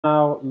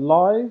Now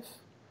live.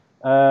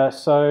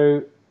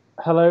 So,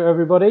 hello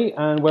everybody,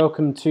 and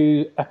welcome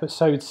to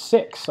episode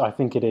 6, I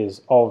think it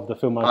is, of the Hi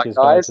Filmmakers Guide to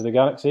guys. the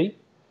Galaxy.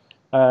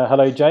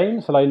 Hello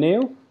James, hello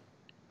Neil.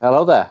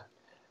 Hello there.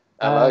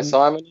 Hello Um,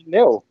 Simon and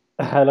Neil.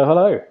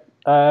 hello.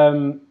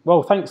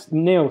 Well, thanks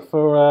Neil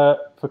for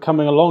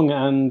coming along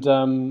and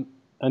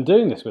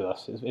doing this with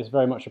us. It's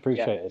very much Yeah,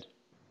 appreciated.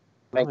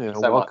 thank Oh, you you're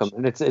so welcome,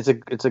 much. and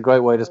it's a great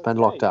way to spend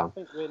Okay, I lockdown.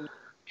 think we're...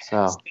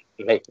 So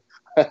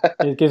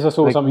It gives us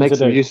all make something make to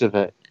some do. use of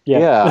it. Yeah.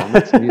 Yeah,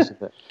 make some use of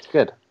it. It's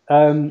good.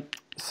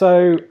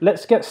 So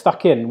let's get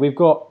stuck in. We've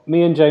got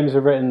me and James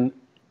have written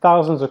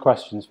thousands of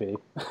questions for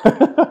you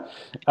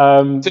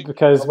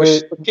because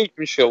We'll keep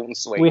them short and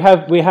sweet. we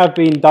have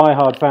been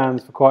diehard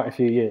fans for quite a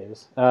few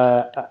years,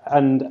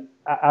 and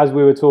as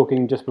we were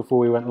talking just before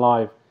we went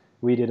live,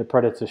 we did a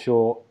Predator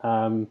short,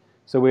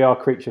 so we are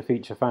creature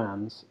feature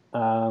fans,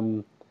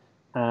 and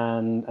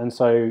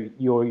so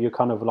you're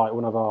kind of like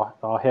one of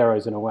our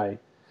heroes in a way.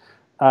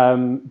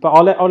 But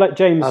I'll let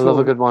James. I love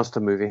a good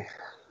monster movie.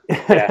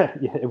 Yeah,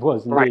 it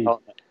was Right indeed. on.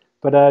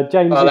 But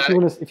James, Well,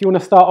 if you want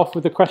to start off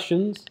with the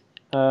questions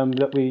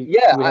that we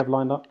yeah, have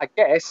lined up. I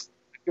guess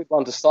a good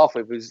one to start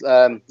with was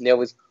Neil.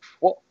 Was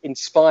what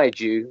inspired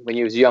you when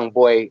you was a young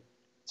boy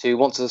to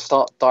want to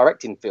start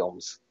directing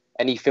films?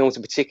 Any films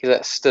in particular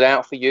that stood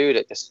out for you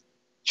that just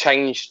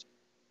changed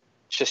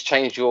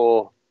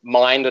your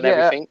mind and Yeah,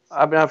 everything?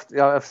 I mean, I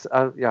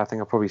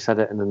think I probably said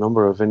it in a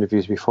number of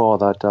interviews before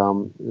that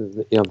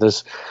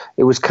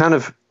it was kind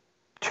of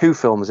two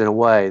films in a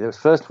way. There was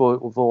first of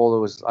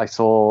all I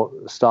saw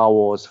Star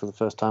Wars for the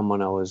first time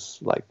when I was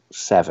like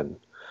seven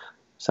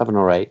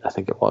or eight, I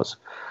think it was.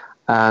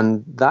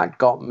 And that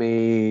got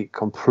me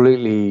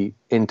completely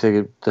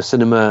into the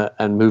cinema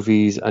and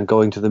movies and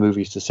going to the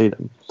movies to see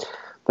them.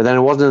 But then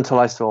it wasn't until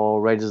I saw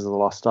Raiders of the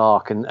Lost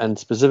Ark and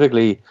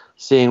specifically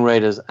seeing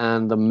Raiders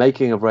and the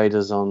making of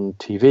Raiders on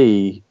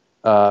TV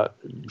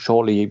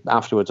shortly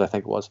afterwards, I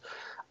think it was,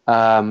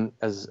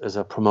 as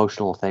a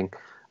promotional thing,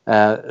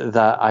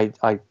 that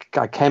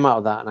I came out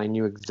of that and I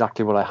knew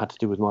exactly what I had to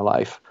do with my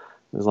life.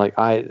 It was like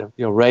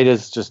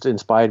Raiders just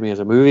inspired me as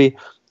a movie.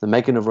 The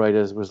making of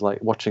Raiders was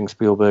like watching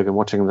Spielberg and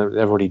watching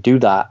everybody do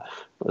that.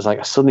 It was like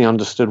I suddenly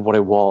understood what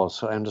it was.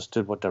 So I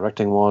understood what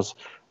directing was,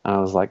 and I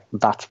was like,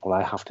 "That's what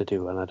I have to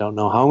do." And I don't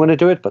know how I'm going to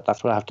do it, but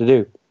that's what I have to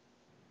do.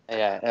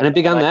 Yeah, And it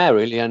began there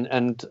really,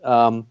 and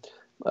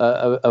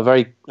a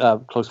very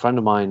close friend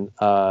of mine,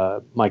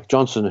 Mike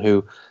Johnson,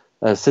 who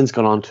has since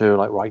gone on to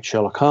like write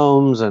Sherlock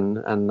Holmes and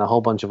a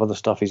whole bunch of other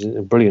stuff. He's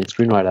a brilliant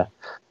screenwriter.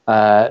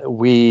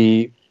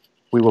 We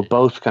were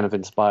both kind of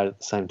inspired at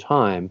the same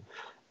time.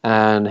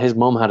 And his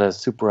mom had a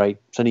Super 8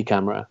 cine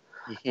camera.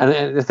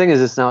 And the thing is,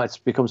 it's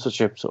become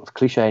such a sort of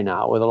cliche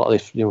now with a lot of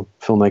these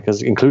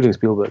filmmakers, including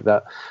Spielberg,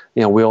 that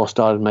we all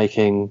started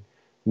making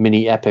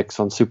mini epics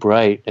on Super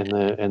 8 in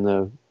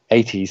the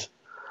 80s.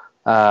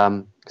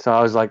 So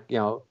I was like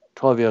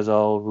 12 years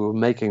old. We were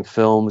making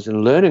films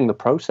and learning the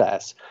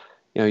process.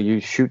 You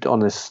shoot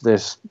on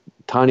this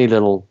tiny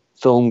little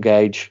film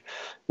gauge,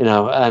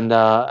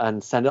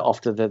 and send it off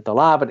to the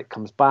lab, and it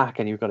comes back,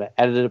 and you've got to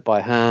edit it by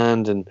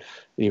hand, and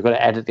you've got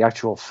to edit the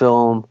actual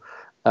film.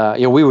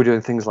 We were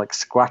doing things like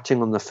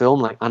scratching on the film,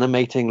 like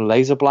animating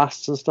laser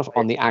blasts and stuff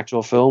on the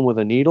actual film with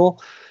a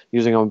needle,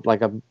 using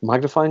a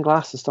magnifying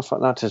glass and stuff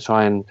like that to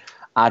try and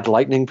add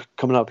lightning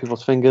coming out of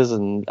people's fingers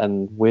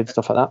and weird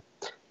stuff like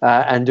that.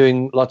 And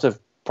doing lots of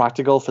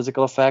practical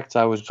physical effects.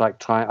 I was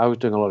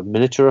doing a lot of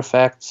miniature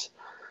effects,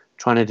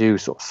 trying to do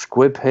sort of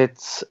squib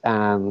hits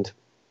and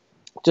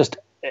just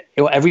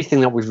everything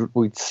that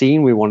we'd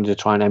seen, we wanted to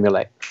try and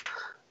emulate.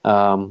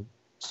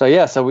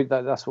 That's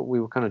what we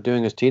were kind of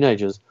doing as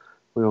teenagers.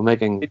 We were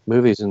making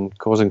movies and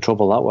causing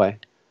trouble that way.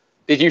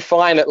 Did you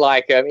find that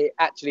it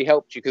actually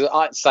helped you?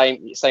 Because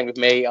same with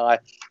me. I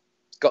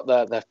got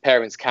the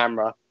parents'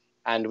 camera,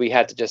 and we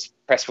had to just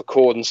press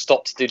record and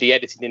stop to do the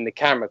editing in the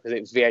camera because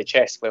it was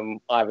VHS when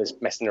I was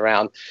messing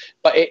around.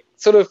 But it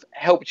sort of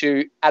helped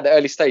you at the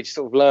early stage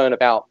sort of learn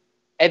about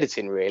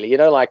editing, really.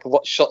 Like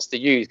what shots to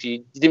use.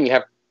 You didn't really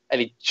have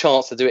any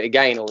chance to do it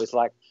again, or it's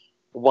like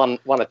one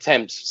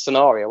attempt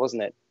scenario,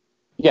 wasn't it?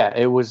 Yeah,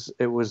 it was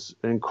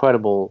an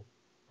incredible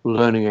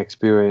learning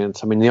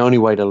experience. I mean, the only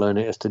way to learn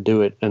it is to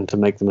do it and to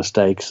make the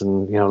mistakes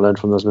and learn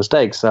from those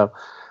mistakes. So,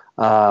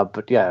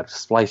 but yeah,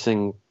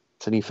 splicing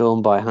cine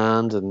film by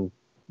hand and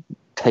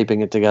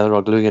taping it together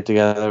or gluing it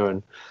together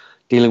and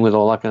dealing with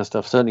all that kind of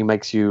stuff certainly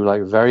makes you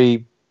like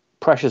very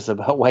precious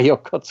about where your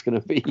cut's going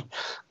to be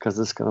because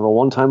it's kind of a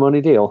one-time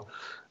only deal.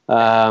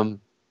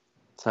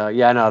 So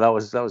yeah, no, that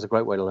was a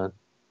great way to learn.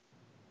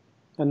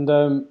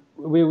 And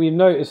we've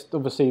noticed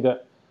obviously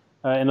that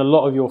in a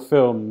lot of your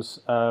films,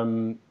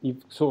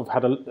 you've sort of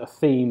had a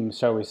theme,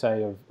 shall we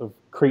say, of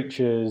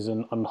creatures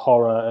and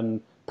horror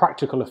and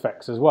practical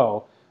effects as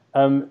well.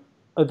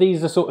 Are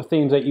these the sort of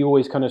themes that you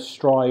always kind of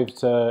strive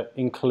to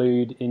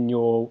include in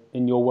your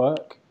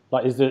work?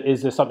 Like, is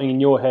there something in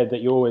your head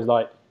that you're always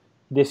like,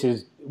 this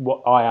is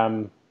what I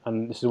am,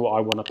 and this is what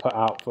I want to put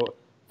out for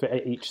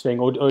each thing,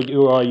 or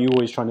are you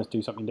always trying to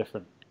do something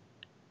different?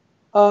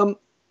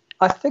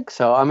 I think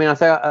so. I mean, I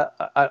think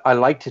I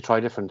like to try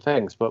different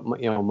things, but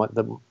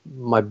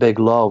my big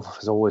love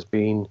has always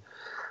been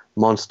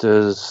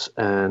monsters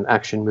and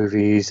action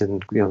movies,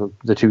 and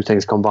the two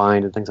things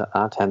combined and things like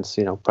that. Hence,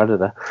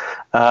 Predator.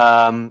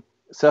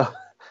 So,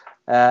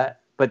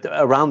 but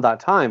around that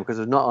time, because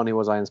not only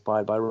was I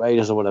inspired by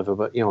Raiders or whatever,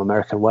 but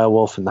American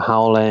Werewolf and The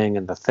Howling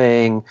and The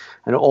Thing,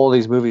 and all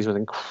these movies with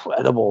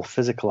incredible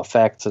physical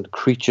effects and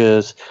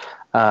creatures,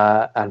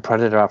 and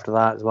Predator after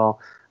that as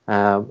well.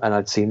 And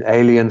I'd seen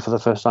Alien for the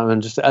first time,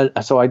 and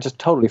so I just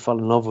totally fell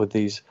in love with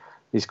these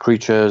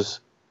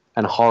creatures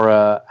and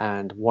horror,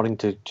 and wanting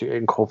to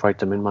incorporate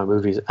them in my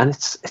movies. And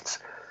it's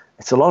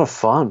a lot of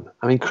fun.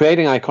 I mean,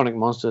 creating iconic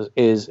monsters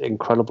is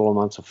incredible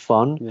amounts of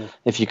fun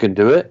if you can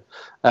do it.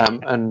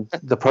 And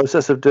the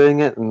process of doing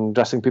it and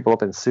dressing people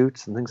up in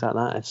suits and things like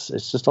that,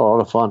 it's just a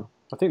lot of fun.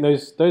 I think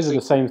those are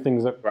the same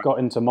things that got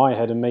into my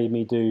head and made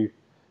me do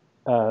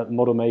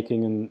model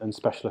making and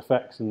special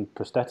effects and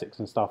prosthetics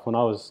and stuff when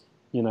I was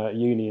at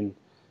uni and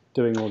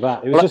doing all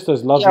that. It was just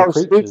those lovely creatures.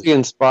 I was really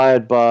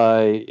inspired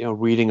by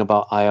reading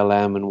about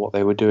ILM and what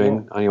they were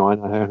doing. Yeah.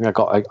 I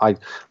got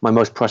my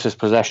most precious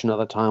possession at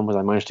the time was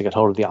I managed to get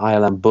hold of the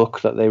ILM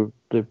book that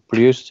they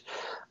produced,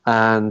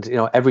 and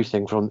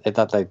everything from it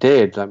that they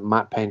did, like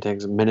matte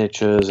paintings and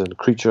miniatures and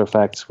creature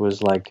effects,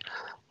 was like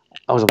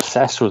I was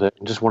obsessed with it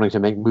and just wanting to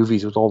make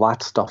movies with all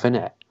that stuff in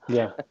it.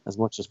 Yeah, as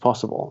much as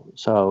possible.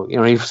 So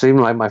even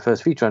like my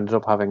first feature ended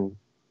up having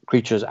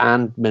creatures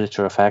and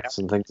miniature effects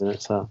and things in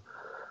it. So.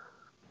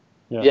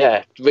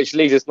 Yeah, which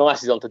leads us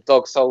nicely onto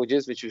Dog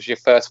Soldiers, which was your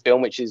first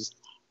film, which is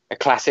a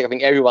classic. I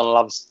think everyone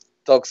loves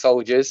Dog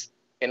Soldiers,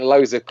 getting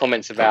loads of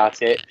comments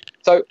about it.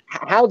 So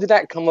how did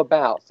that come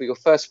about for your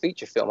first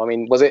feature film? I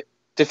mean, was it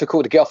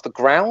difficult to get off the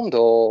ground,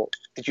 or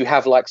did you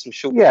have like some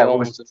short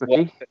films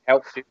that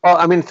helped you? Well,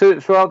 I mean,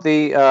 throughout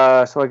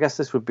the, so I guess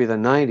this would be the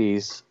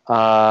 90s,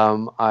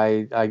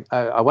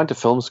 I went to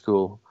film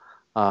school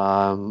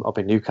up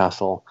in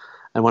Newcastle.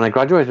 And when I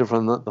graduated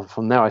from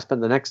there, I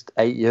spent the next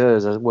 8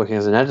 years working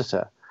as an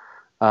editor,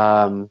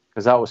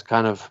 because that was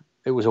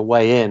it was a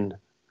way in,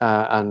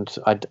 and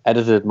I'd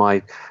edited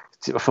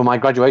for my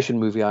graduation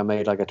movie, I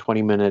made like a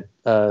 20-minute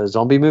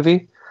zombie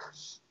movie.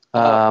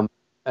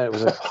 It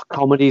was a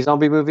comedy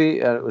zombie movie.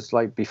 It was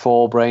like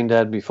before Brain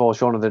Dead, before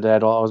Shaun of the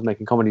Dead. I was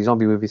making comedy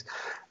zombie movies,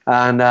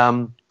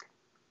 and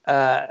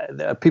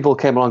people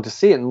came along to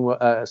see it,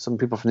 and some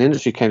people from the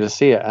industry came to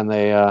see it, and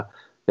they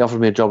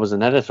offered me a job as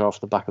an editor off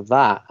the back of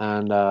that.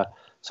 And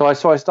so I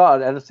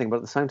started editing, but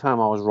at the same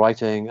time I was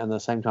writing, and at the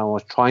same time I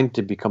was trying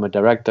to become a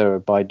director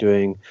by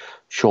doing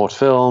short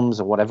films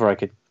or whatever I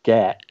could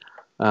get,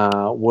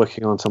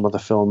 working on some other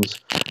films.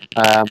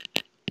 I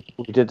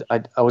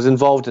was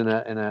involved in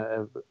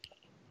a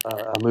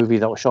movie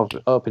that was shot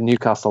up in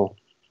Newcastle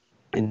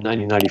in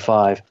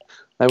 1995.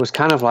 It was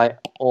kind of like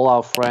all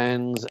our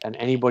friends and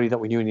anybody that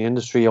we knew in the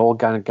industry all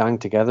kind of gang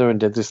together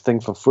and did this thing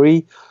for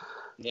free.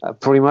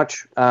 Pretty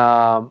much,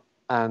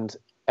 and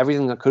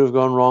everything that could have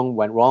gone wrong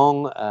went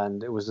wrong,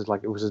 and it was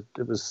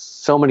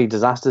so many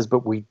disasters,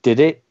 but we did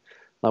it.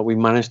 Like, we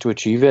managed to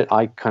achieve it.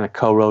 I kind of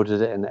co-wrote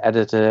it and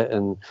edited it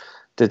and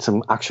did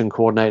some action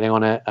coordinating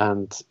on it,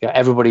 and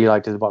everybody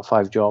did about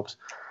 5 jobs.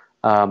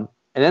 It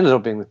ended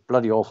up being a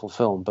bloody awful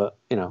film, but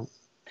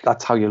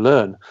that's how you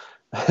learn.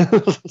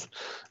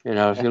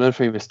 If you learn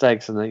from your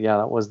mistakes, and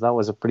that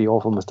was a pretty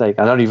awful mistake.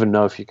 I don't even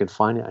know if you could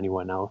find it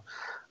anywhere now,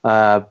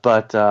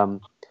 but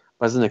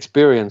as an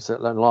experience, it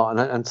learned a lot.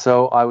 And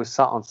so I was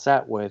sat on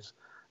set with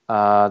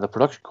the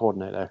production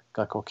coordinator, a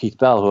guy called Keith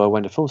Bell, who I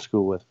went to film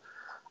school with.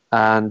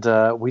 And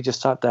we just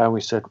sat down and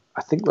we said,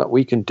 I think that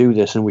we can do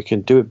this, and we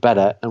can do it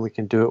better, and we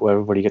can do it where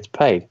everybody gets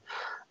paid.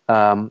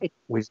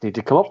 We just need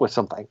to come up with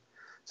something.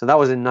 So that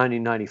was in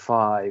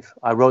 1995.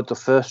 I wrote the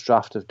first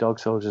draft of Dog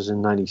Soldiers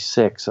in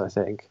 96, I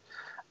think.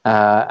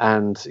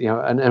 And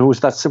it was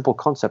that simple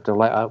concept of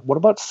what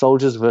about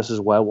soldiers versus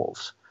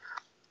werewolves?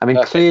 I mean,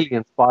 clearly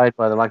inspired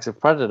by the likes of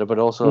Predator, but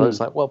also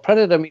it's like, well,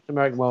 Predator meets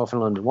American Werewolf in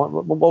London. What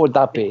would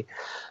that be?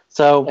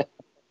 So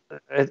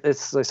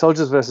it's like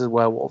soldiers versus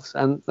werewolves,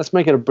 and let's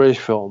make it a British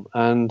film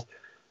and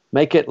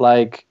make it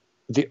like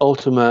the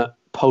ultimate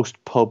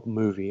post-pub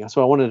movie. That's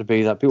what I wanted it to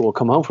be, that people will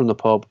come home from the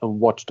pub and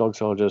watch Dog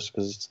Soldiers,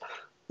 because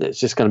it's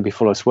just going to be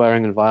full of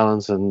swearing and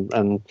violence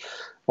and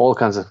all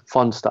kinds of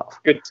fun stuff.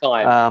 Good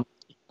time.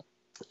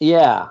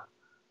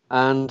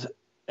 And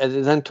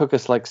it then took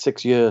us like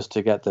 6 years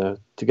to get the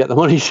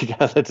money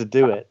together to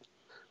do it.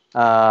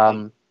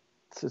 So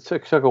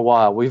it took a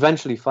while. We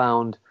eventually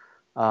found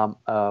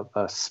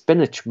a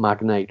spinach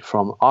magnate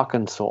from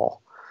Arkansas.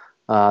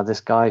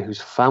 This guy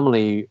whose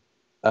family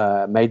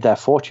made their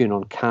fortune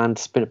on canned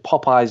spinach,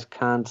 Popeye's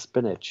canned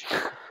spinach.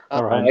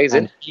 All right,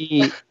 amazing.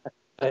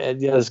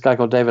 And this guy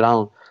called David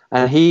Allen,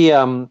 and he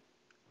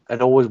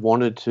had always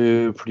wanted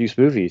to produce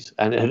movies,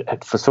 and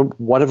for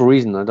whatever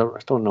reason, I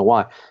don't know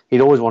why,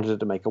 he'd always wanted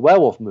to make a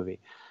werewolf movie.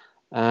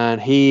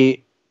 And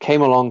he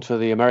came along to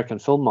the American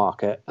film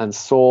market and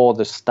saw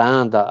the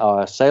stand that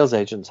our sales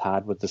agents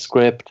had with the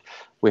script.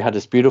 We had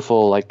this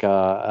beautiful a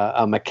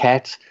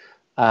maquette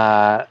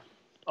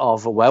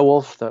of a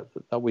werewolf that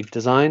we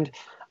designed,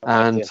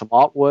 and some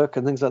artwork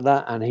and things like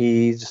that. And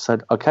he just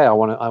said, "Okay, I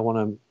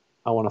want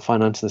to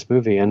finance this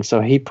movie." And so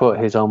he put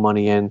his own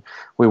money in.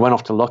 We went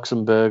off to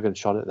Luxembourg and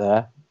shot it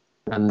there,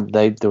 and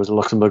there was a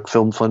Luxembourg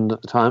Film Fund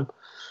at the time.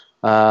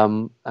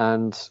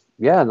 And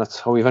yeah, that's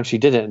how we eventually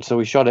did it. And so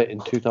we shot it in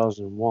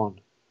 2001.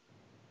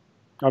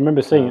 I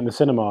remember seeing it in the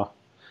cinema.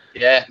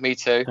 Yeah, me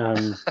too.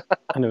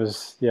 And it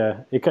was,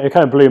 it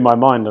kind of blew my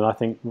mind, and I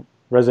think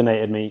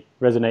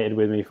resonated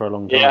with me for a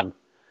long time. Yeah.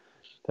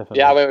 Definitely.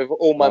 Yeah, I went with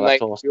all my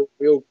mates. Awesome.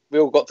 We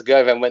all got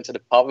together and went to the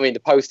pub. I mean, the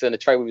poster and the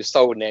trailer was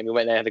sold in there, and we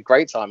went there and had a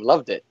great time.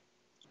 Loved it.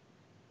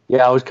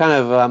 Yeah, I was kind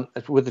of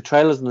with the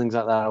trailers and things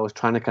like that. I was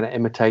trying to kind of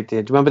imitate. Do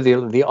you remember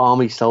the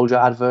army soldier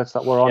adverts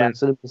that were on in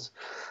cinemas?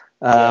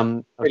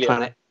 I was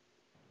trying to.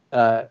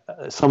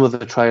 Some of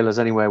the trailers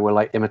anyway were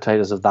like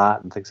imitators of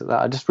that and things like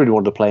that. I just really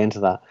wanted to play into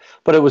that.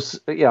 But it was,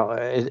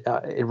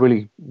 it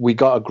really, we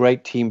got a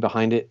great team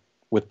behind it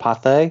with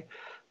Pathé,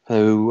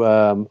 who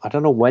I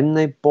don't know when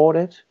they bought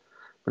it,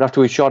 but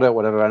after we shot it,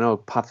 whatever, I know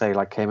Pathé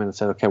like came in and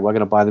said, "Okay, we're going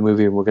to buy the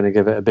movie and we're going to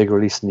give it a big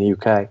release in the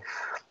UK."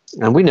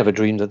 And we never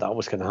dreamed that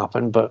was going to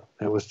happen, but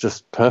it was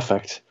just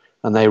perfect,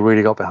 and they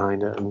really got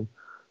behind it and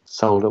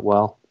sold it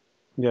well.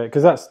 Yeah,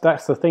 because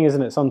that's the thing,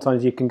 isn't it?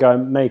 Sometimes you can go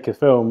and make a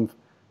film.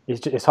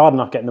 It's hard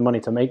enough getting the money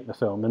to make the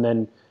film, and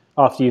then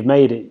after you've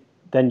made it,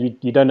 then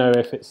you don't know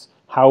if it's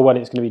how well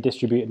it's going to be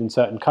distributed in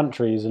certain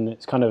countries, and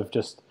it's kind of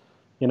just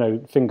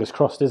fingers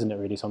crossed, isn't it?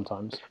 Really,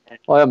 sometimes.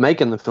 Well,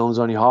 making the film's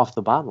only half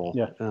the battle.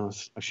 Yeah,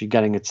 actually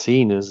getting it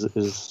seen is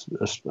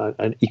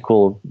an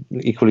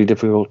equally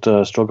difficult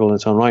struggle in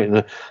its own right,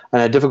 and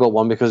a difficult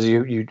one because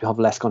you have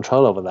less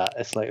control over that.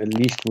 It's like, at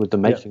least with the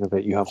making of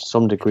it, you have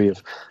some degree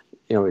of.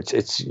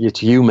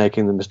 It's you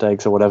making the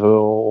mistakes or whatever,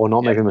 or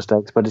not making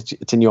mistakes, but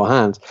it's in your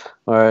hands.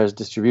 Whereas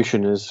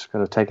distribution is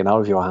kind of taken out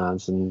of your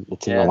hands, and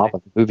it's in your lap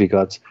with the movie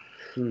gods.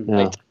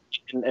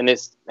 And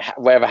it's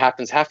whatever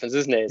happens,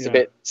 isn't it? It's a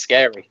bit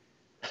scary.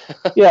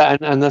 Yeah,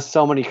 and there's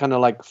so many kind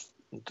of like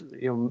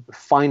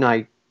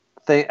finite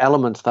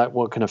elements that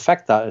what can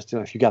affect that. Is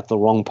if you get the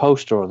wrong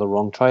poster or the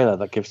wrong trailer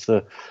that gives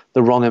the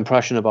wrong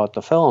impression about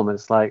the film,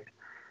 it's like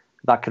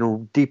that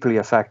can deeply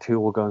affect who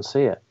will go and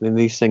see it. I mean,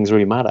 these things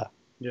really matter.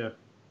 Yeah.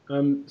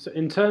 So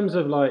in terms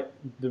of like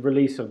the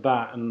release of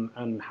that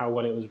and how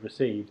well it was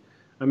received,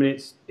 I mean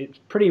it's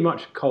pretty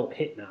much a cult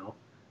hit now,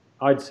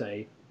 I'd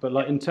say. But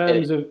like in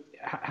terms of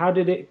how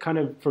did it kind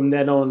of from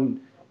then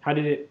on, how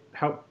did it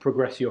help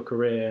progress your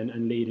career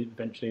and lead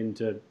eventually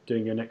into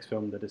doing your next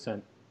film, The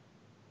Descent?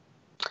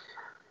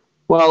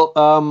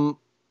 Well,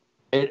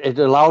 it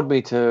allowed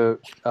me to.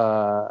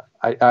 I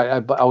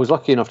was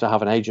lucky enough to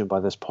have an agent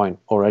by this point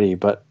already,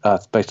 but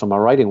based on my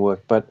writing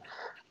work, but.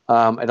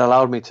 It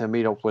allowed me to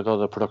meet up with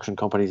other production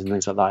companies and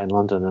things like that in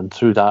London, and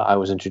through that I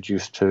was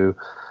introduced to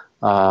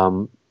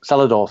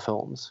Celador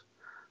Films,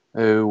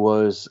 who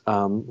was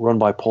run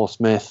by Paul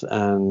Smith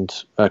and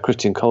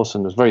Christian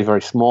Coulson. It was a very,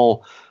 very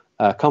small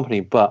company,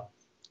 but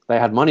they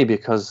had money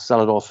because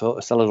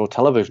Celador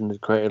Television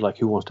had created like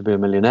Who Wants to Be a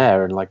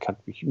Millionaire and like had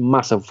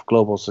massive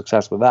global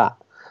success with that.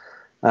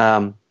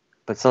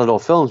 But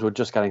Celador Films were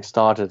just getting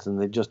started,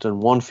 and they'd just done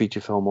one feature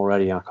film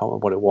already. I can't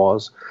remember what it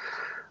was.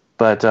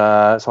 But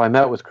so I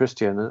met with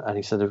Christian, and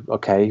he said,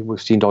 "Okay, we've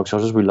seen Dog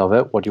Soldiers, we love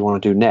it. What do you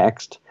want to do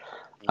next?"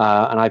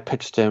 And I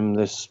pitched him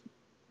this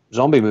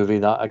zombie movie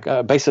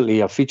that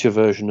basically a feature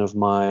version of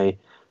my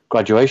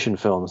graduation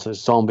film. So it's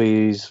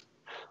zombies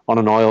on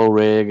an oil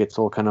rig. It's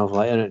all kind of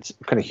like, and it's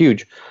kind of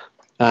huge.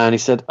 And he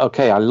said,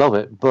 "Okay, I love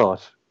it,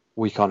 but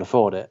we can't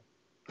afford it.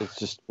 It's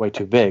just way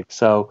too big.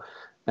 So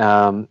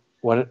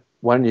why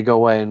don't you go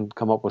away and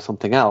come up with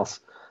something else?"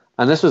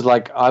 And this was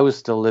like, I was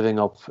still living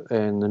up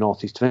in the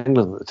northeast of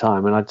England at the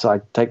time, and I'd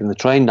taken the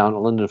train down to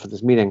London for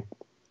this meeting,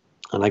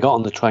 and I got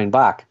on the train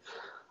back,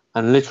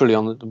 and literally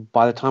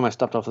by the time I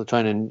stepped off the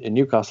train in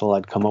Newcastle,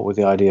 I'd come up with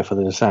the idea for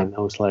The Descent.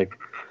 I was like,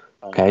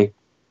 okay,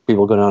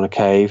 people go down a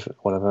cave,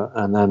 whatever,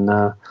 and then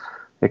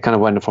it kind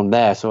of went from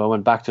there. So I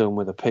went back to him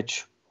with a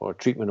pitch or a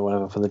treatment or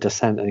whatever for The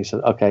Descent, and he said,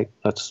 "Okay,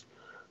 this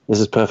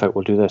is perfect,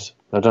 we'll do this.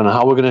 I don't know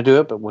how we're going to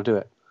do it, but we'll do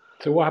it."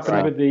 So what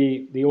happened with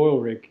the oil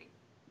rig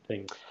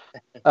thing?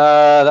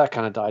 That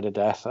kind of died a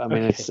death. I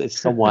mean, it's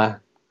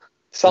somewhere.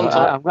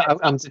 Sometime.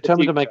 I'm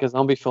determined to make a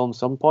zombie film at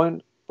some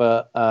point,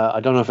 but I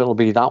don't know if it'll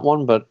be that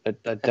one. But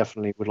I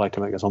definitely would like to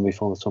make a zombie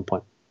film at some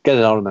point. Get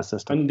it out of my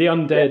system. And the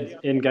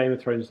undead in Game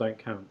of Thrones don't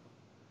count.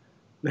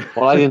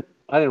 Well, I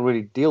didn't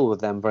really deal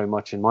with them very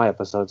much in my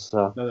episodes.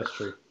 So. No, that's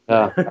true.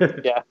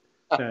 Yeah.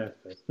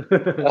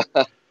 Yeah.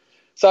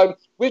 So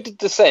with The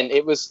Descent,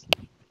 it was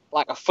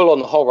like a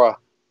full-on horror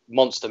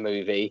monster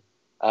movie.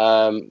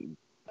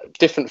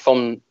 Different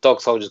from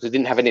Dog Soldiers because it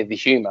didn't have any of the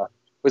humor.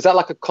 Was that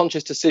like a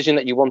conscious decision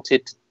that you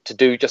wanted to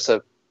do just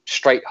a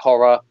straight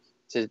horror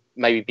to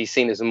maybe be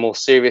seen as a more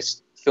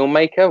serious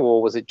filmmaker,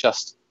 or was it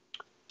just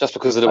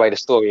because of the way the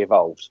story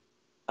evolved?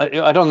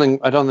 I don't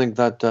think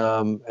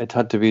that it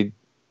had to be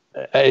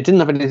it didn't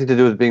have anything to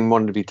do with being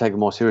wanting to be taken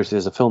more seriously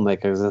as a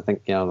filmmaker. Because I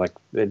think like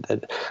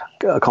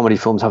comedy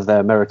films have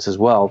their merits as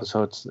well.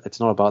 So it's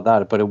not about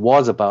that, but it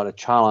was about a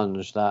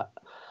challenge that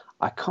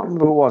I can't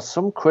remember who it was.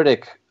 Some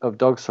critic of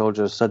Dog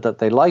Soldiers said that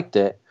they liked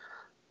it,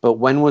 but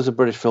when was a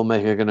British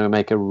filmmaker going to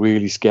make a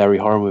really scary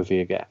horror movie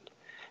again?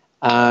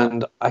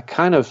 And I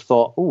kind of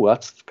thought, oh,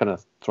 that's kind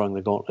of throwing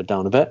the gauntlet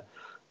down a bit.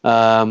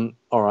 All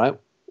right,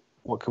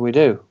 what can we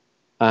do?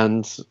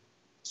 And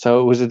so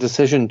it was a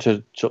decision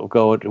to sort of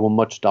go to a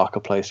much darker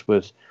place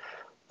with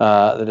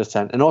The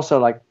Descent. And also,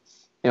 like,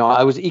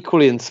 I was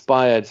equally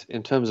inspired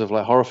in terms of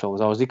like horror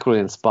films. I was equally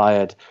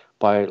inspired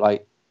by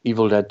like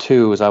Evil Dead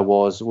 2 as I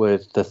was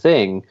with The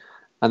Thing.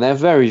 And they're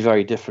very,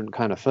 very different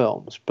kind of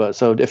films. But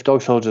so if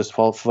Dog Soldiers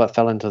fell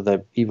into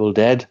the Evil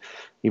Dead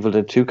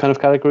 2 kind of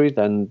category,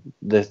 then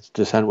The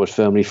Descent would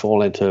firmly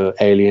fall into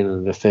Alien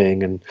and The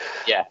Thing and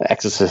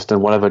Exorcist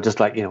and whatever,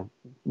 just like,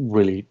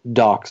 really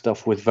dark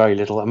stuff with very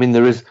little. I mean,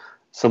 there is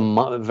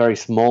some very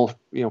small,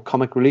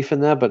 comic relief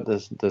in there, but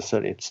there's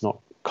certainly, it's not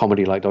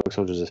comedy like Dog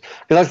Soldiers is.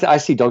 Because I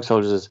see Dog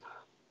Soldiers as,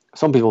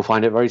 some people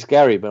find it very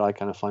scary, but I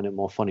kind of find it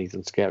more funny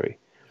than scary.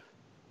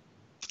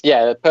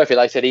 Yeah, perfect.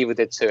 Like I said, Evil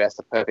Dead 2, that's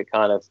the perfect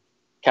kind of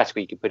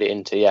category you could put it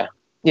into, yeah.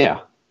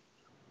 Yeah.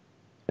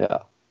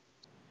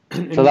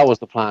 So that was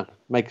the plan.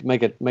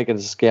 Make it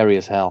as scary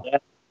as hell. Yeah,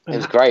 it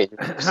was great.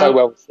 So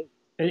well.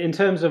 In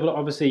terms of,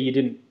 obviously, you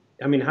didn't.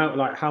 I mean,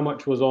 how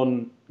much was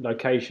on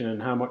location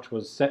and how much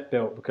was set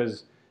built?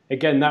 Because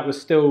again, that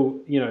was still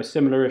a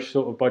similar-ish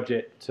sort of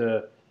budget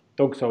to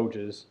Dog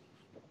Soldiers.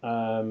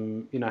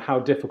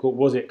 How difficult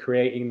was it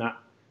creating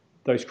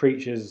those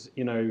creatures?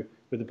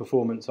 With the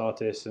performance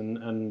artists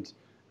and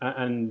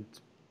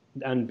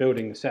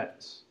building the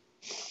sets.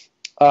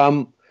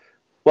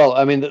 Well,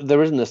 I mean,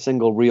 there isn't a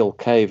single real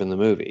cave in the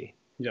movie.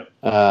 Yeah.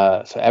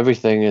 So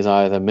everything is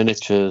either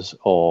miniatures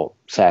or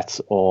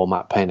sets or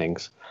matte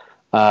paintings.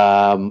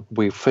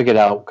 We figured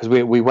out, because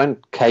we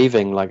went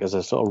caving like as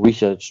a sort of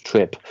research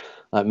trip.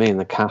 Like me and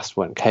the cast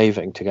went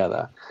caving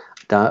together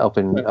down up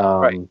in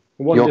One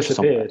Yorkshire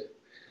disappeared.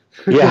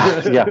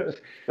 Yeah.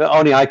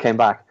 Only I came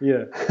back.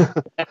 Yeah.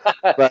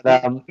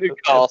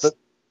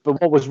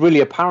 but what was really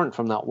apparent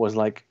from that was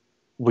like,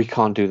 we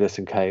can't do this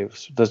in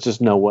caves. There's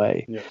just no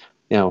way.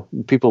 Yeah.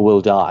 People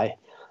will die.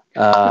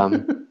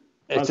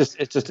 It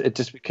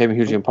just became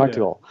hugely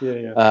impractical.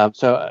 Yeah.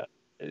 So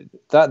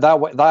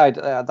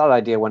that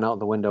idea went out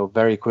the window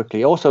very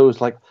quickly. Also, it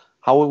was like,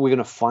 how are we going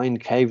to find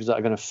caves that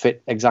are going to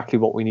fit exactly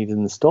what we need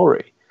in the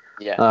story?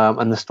 Yeah.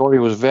 And the story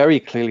was very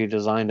clearly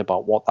designed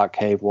about what that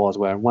cave was,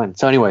 where and when.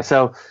 So anyway,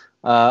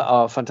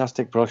 our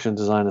fantastic production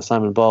designer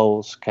Simon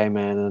Bowles came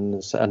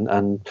in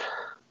and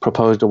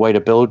proposed a way to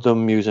build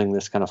them using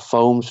this kind of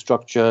foam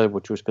structure,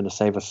 which was going to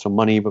save us some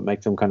money but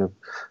make them kind of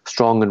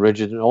strong and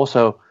rigid. And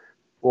also,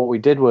 what we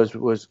did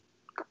was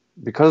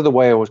because of the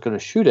way I was going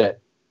to shoot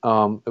it,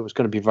 it was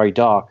going to be very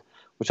dark,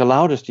 which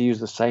allowed us to use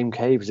the same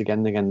caves again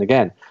and again and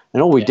again.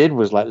 And all we did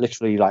was like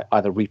literally like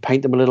either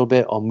repaint them a little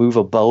bit or move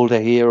a boulder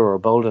here or a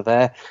boulder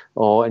there,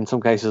 or in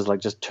some cases like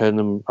just turn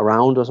them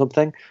around or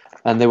something.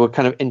 And they were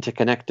kind of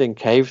interconnecting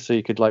caves, so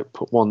you could like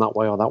put one that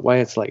way or that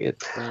way. It's like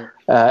it.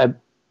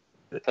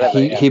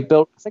 He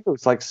built, I think it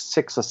was like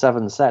 6 or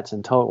 7 sets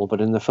in total, but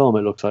in the film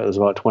it looks like it was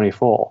about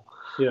 24.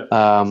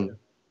 Yeah.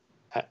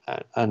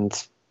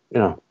 And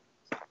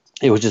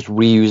it was just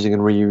reusing.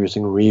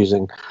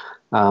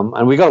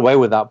 And we got away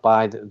with that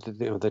by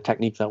the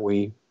technique that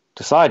we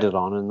decided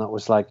on, and that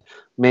was like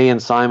me and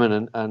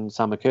Simon and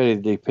Sam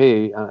McCurdy, the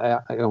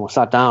DP,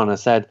 sat down and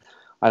said,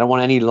 I don't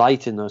want any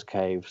light in those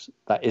caves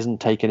that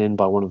isn't taken in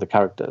by one of the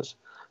characters.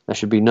 There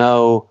should be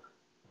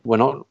we're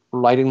not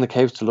lighting the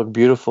caves to look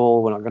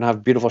beautiful. We're not going to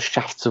have beautiful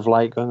shafts of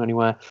light going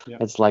anywhere. Yeah.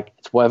 It's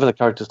whatever the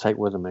characters take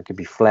with them. It could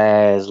be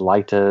flares,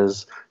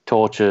 lighters,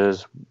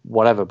 torches,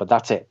 whatever, but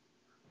that's it.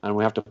 And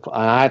we have to.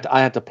 I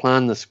had to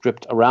plan the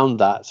script around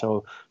that,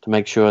 so to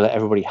make sure that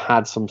everybody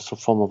had some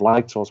form of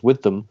light source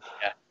with them.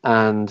 Yeah.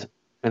 And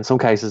in some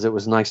cases, it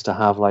was nice to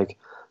have like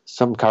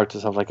some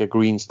characters have like a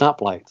green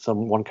snap light.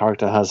 One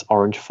character has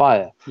orange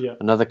fire. Yeah.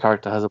 Another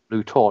character has a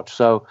blue torch.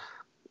 So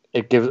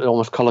it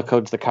almost color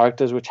codes the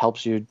characters, which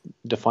helps you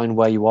define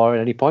where you are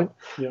at any point.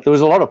 Yeah. There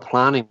was a lot of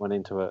planning went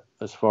into it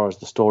as far as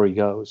the story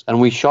goes, and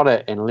we shot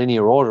it in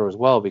linear order as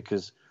well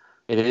because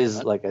it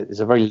is like it's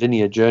a very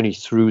linear journey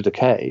through the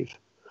cave.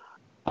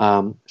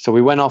 So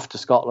we went off to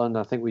Scotland.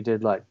 I think we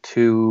did like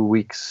 2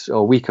 weeks or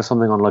a week or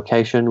something on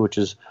location, which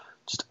is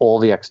just all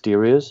the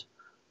exteriors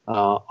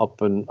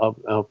up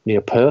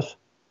near Perth,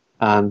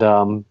 and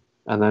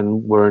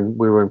then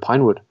we were in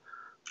Pinewood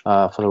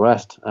for the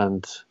rest.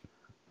 And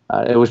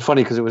it was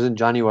funny because it was in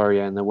January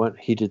and there weren't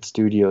heated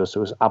studios,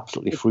 so it was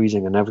absolutely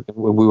freezing and everything.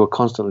 We were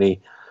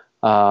constantly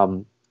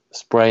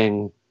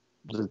spraying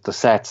the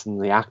sets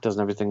and the actors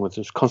and everything, was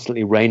just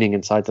constantly raining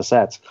inside the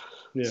sets.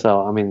 Yeah.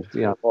 So I mean,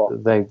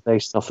 they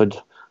suffered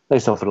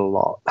a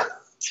lot.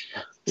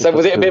 So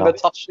was it a bit of a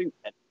tough shoot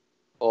then,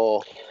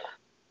 or?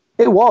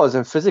 It was,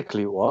 and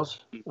physically it was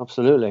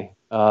absolutely.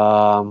 There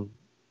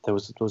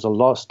was a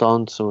lot of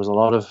stunts. There was a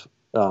lot of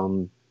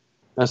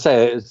I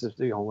say it's,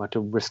 we had to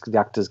risk the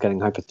actors getting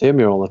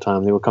hypothermia all the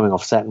time. They were coming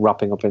off set and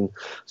wrapping up in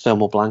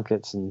thermal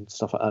blankets and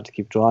stuff like that to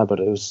keep dry. But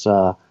it was,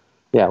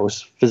 it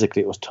was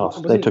physically it was tough.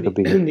 Wasn't they took a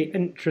beating. The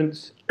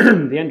entrance,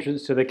 the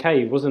entrance to the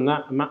cave, wasn't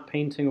that a matte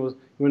painting? Or was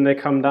when they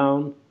come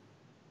down?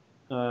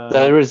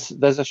 There's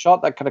a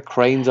shot that kind of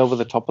cranes over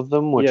the top of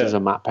them, which is a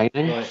matte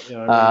painting. Right,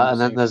 yeah, and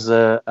then there's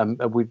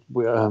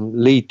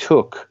Lee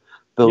Took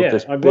built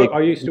this. I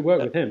used to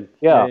work with him.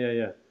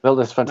 Yeah. Built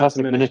this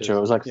fantastic miniature.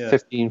 It was like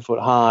 15-foot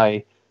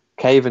high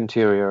cave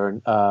interior,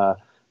 and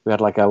we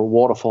had like a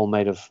waterfall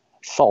made of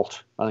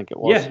salt. I think it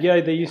was. Yeah.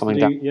 They used to do.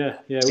 Down. Yeah.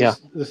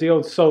 There's the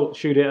old salt.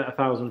 Shoot it at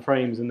 1,000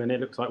 frames, and then it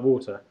looks like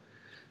water.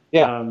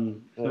 Yeah.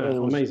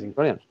 Amazing.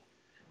 Brilliant.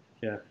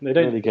 Yeah, they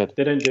don't. Really good.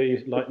 They don't do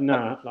it like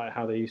now, like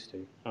how they used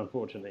to.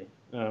 Unfortunately,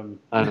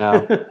 I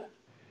know.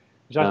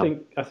 Which I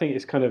think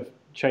it's kind of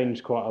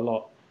changed quite a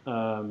lot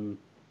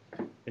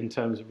in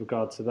terms of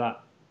regard to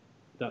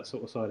that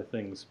sort of side of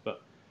things.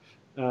 But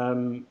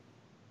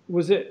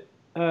was it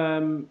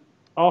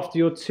after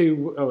your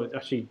two? Oh,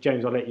 actually,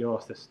 James, I'll let you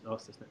ask this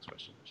next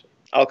question. Actually.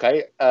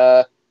 Okay.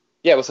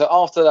 Well, so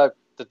after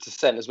the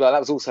Descent as well, that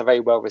was also very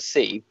well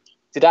received.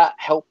 Did that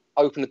help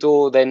open the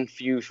door then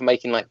for you for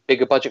making like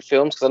bigger budget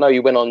films? Because I know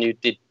you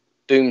did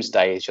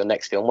Doomsday as your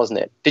next film, wasn't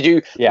it?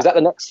 Was that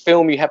the next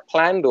film you had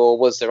planned, or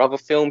was there other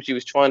films you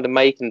was trying to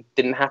make and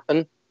didn't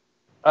happen?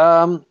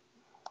 I'm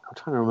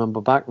trying to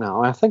remember back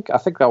now. I think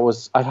that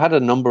was, I had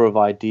a number of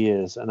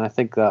ideas, and I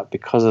think that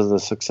because of the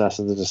success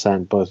of The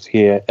Descent, both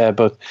in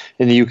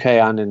the UK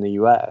and in the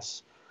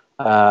US,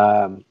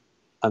 and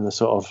the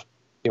sort of,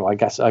 I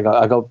guess I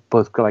got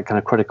both like kind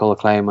of critical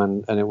acclaim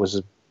and it was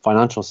a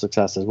financial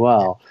success as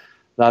well.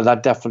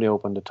 That definitely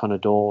opened a ton of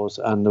doors,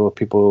 and there were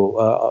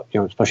people,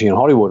 especially in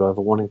Hollywood,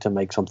 over wanting to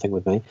make something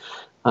with me.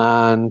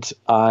 And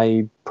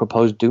I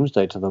proposed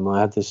Doomsday to them.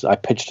 I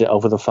pitched it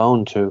over the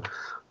phone to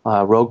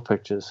Rogue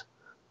Pictures,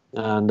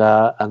 and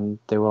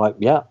they were like,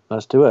 "Yeah,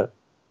 let's do it."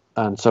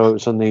 And so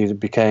suddenly it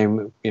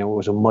became, it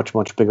was a much,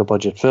 much bigger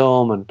budget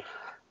film, and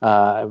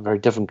a very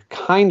different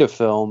kind of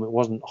film. It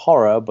wasn't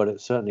horror, but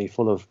it's certainly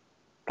full of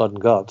blood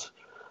and guts.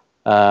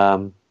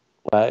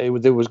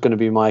 It was going to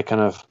be my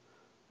kind of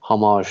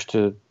homage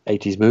to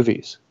 80s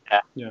movies.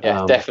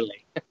 Yeah,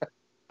 definitely.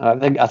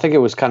 I think it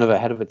was kind of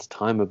ahead of its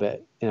time a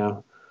bit,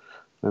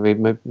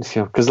 maybe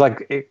because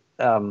like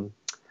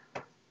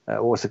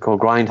what's it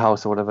called,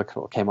 Grindhouse or whatever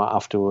came out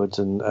afterwards,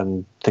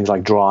 and things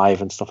like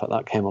Drive and stuff like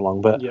that came along.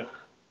 But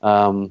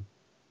now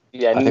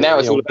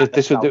it's all about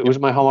it was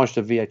my homage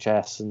to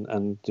VHS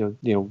and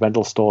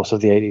rental stores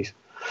of the 80s.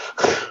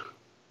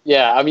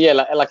 Yeah, I mean,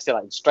 like I said,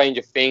 like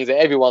Stranger Things.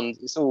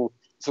 It's all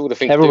the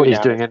things. Everybody's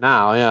doing it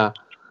now. Yeah.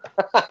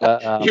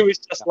 It was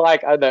just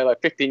like, I don't know,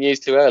 like 15 years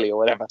too early or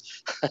whatever.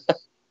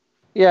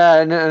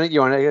 Yeah, and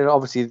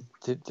obviously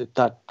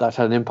that had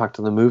an impact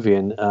on the movie,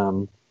 and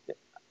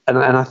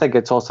I think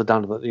it's also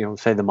down to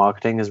the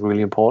marketing is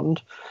really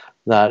important.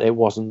 That it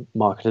wasn't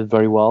marketed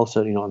very well,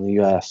 certainly not in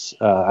the US.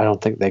 I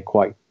don't think they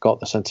quite got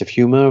the sense of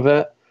humor of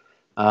it,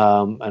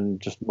 and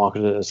just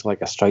marketed it as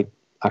like a straight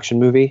action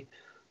movie.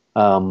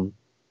 And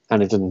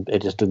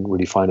it just didn't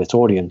really find its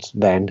audience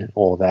then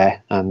or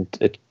there, and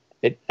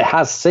it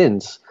has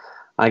since.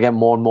 I get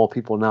more and more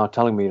people now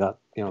telling me that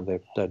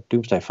they're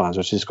Doomsday fans,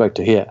 which is great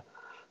to hear.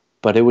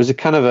 But it was a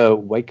kind of a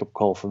wake up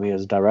call for me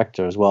as a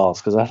director as well,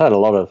 because I've had a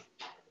lot of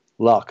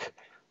luck,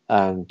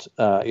 and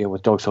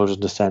with Dog Soldiers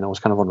and Descent, I was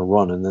kind of on a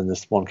run, and then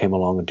this one came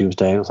along, and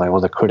Doomsday, and it was like,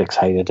 well, the critics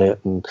hated it,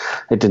 and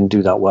it didn't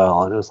do that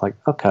well, and it was like,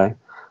 okay.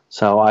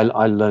 So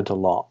I learned a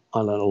lot. I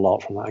learned a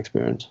lot from that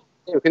experience.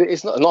 Yeah,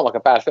 it's not like a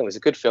bad film. It's a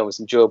good film. It's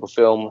an enjoyable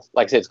film.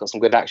 Like I said, it's got some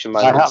good action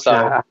moments.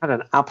 I had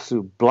an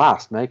absolute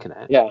blast making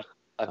it. Yeah,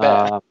 I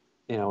bet.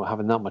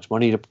 Having that much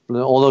money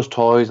all those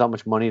toys, that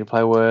much money to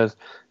play with,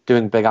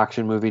 doing big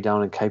action movie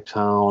down in Cape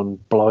Town,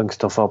 blowing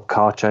stuff up,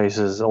 car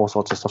chases, all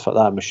sorts of stuff like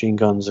that, machine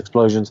guns,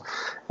 explosions.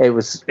 It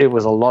was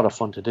a lot of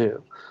fun to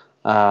do.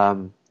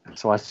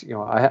 So I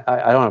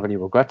don't have any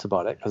regrets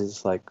about it, because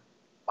it's like,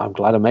 I'm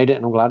glad I made it,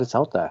 and I'm glad it's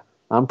out there.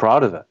 I'm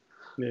proud of it.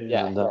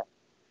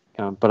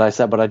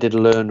 But I did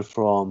learn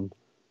from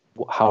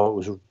how it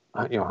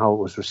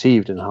was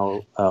received and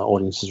how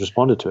audiences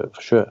responded to it,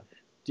 for sure.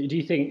 Do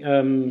you think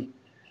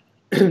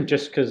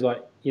just because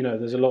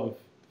there's a lot of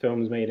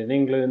films made in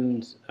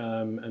England,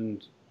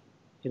 and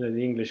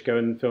the English go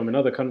and film in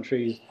other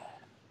countries,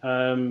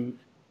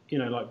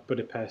 like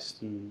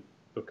Budapest and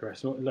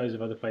Bucharest and loads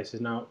of other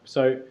places now.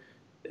 So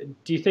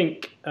do you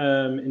think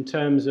in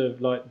terms of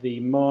like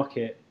the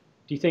market,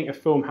 do you think a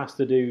film has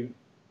to do,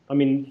 I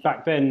mean,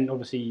 back then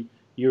obviously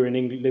you were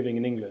living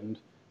in England,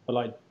 but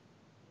like,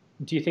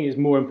 do you think it's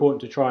more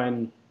important to try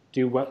and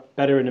do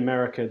better in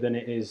America than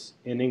it is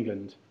in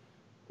England?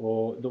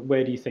 Or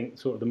where do you think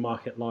sort of the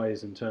market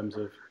lies in terms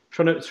of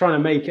trying to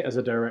make it as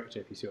a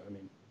director, if you see what I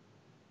mean?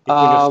 If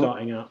you're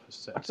starting out,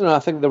 I don't know. I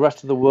think the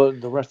rest of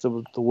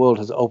the world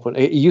has opened.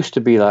 It used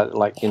to be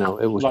like it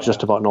was like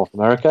just about North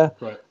America,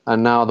 right?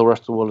 And now the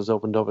rest of the world has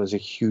opened up as a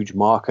huge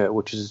market,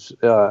 which is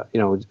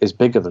is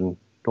bigger than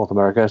North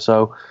America.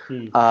 So,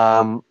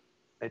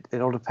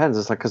 it all depends.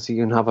 It's like, because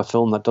you can have a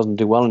film that doesn't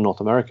do well in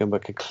North America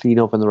but could clean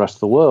up in the rest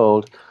of the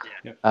world,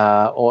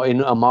 or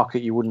in a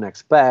market you wouldn't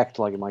expect,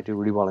 like it might do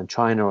really well in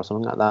China or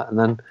something like that, and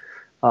then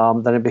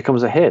it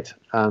becomes a hit.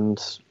 And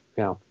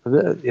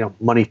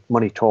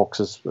money talks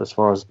as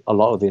far as a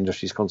lot of the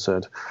industry is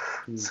concerned.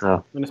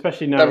 So, and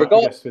especially now, I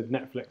guess with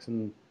Netflix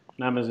and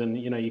Amazon,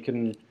 you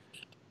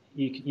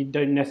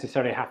don't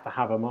necessarily have to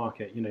have a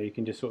market. You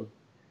can just sort of,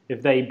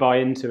 if they buy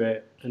into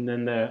it and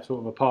then they're sort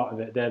of a part of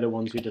it, they're the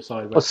ones who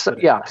decide where to put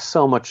it. Yeah,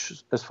 so much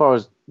as far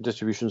as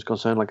distribution is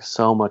concerned, like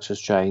so much has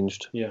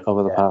changed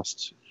over the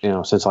past,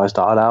 since I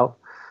started out.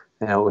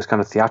 It was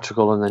kind of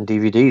theatrical and then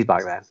DVDs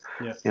back then.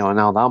 And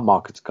now that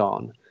market's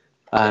gone.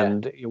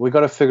 And we've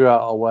got to figure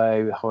out a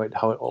way how it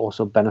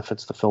also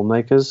benefits the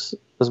filmmakers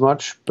as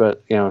much.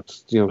 But I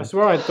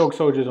swear I had Dog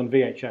Soldiers on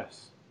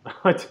VHS.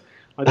 I don't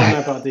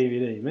know about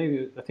DVD.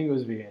 Maybe I think it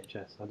was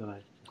VHS. I don't know.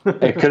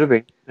 It could have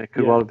been. It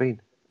could well have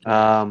been.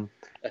 But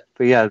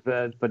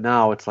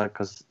now it's like,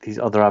 because these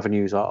other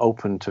avenues are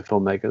open to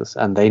filmmakers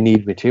and they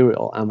need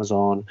material.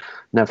 Amazon,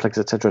 Netflix,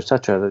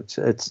 etc.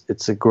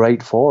 It's a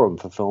great forum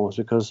for films,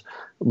 because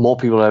more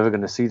people are ever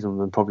going to see them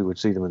than probably would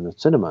see them in the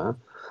cinema.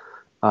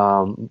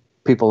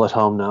 People at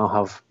home now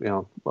have,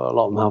 a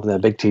lot of them have their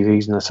big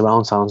TVs and their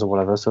surround sounds or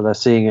whatever, so they're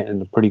seeing it in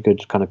a pretty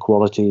good kind of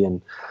quality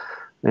and,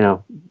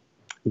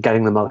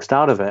 getting the most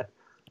out of it.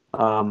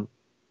 And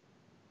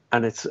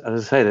it's,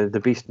 as I say, the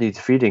beast needs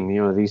feeding.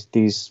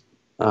 These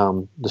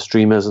the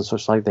streamers and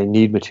such, like, they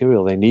need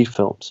material, they need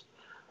films.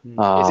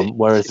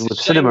 Whereas with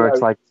cinema,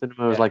 it's like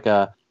cinema was like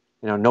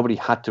nobody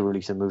had to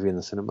release a movie in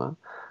the cinema,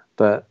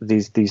 but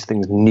these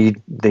things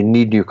need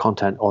new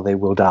content or they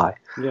will die.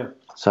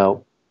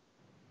 So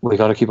we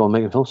got to keep on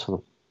making films for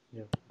them.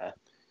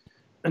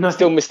 And I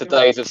still miss the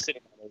days of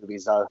cinema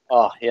movies, though.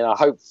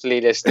 Hopefully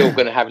they're still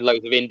going to have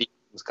loads of indie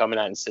films coming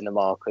out in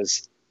cinema,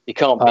 because you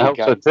can't beat. I hope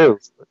so too.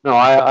 No,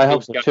 I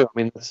hope so too. I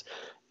mean,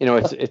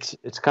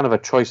 it's kind of a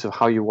choice of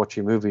how you watch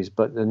your movies,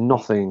 but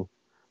nothing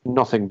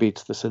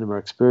beats the cinema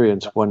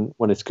experience when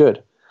it's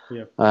good.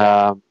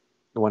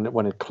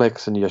 When it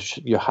clicks and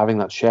you're having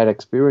that shared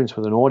experience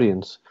with an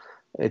audience,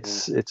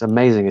 it's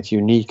amazing. It's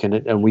unique,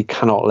 and we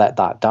cannot let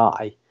that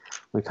die.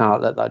 We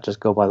cannot let that just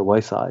go by the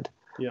wayside.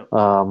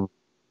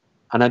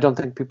 And I don't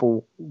think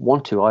people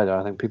want to either.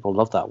 I think people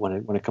love that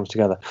when it comes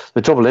together.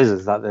 The trouble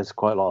is that there's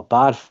quite a lot of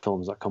bad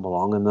films that come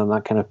along, and then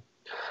that kind of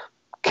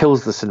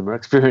kills the cinema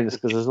experience,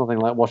 because there's nothing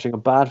like watching a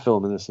bad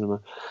film in the cinema,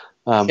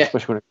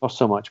 especially when it costs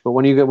so much. But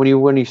when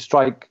you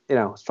strike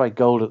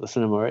gold at the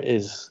cinema,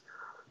 it's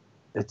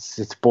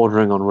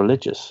bordering on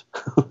religious.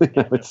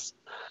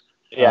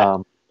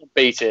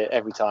 Beat it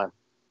every time.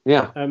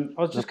 I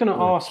was just going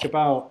to ask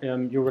about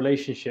your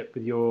relationship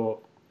with your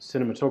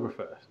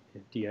cinematographer,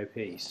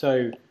 DOP.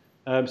 So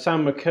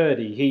Sam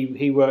McCurdy,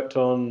 he worked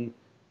on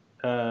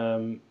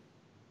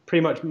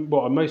pretty much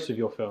most of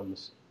your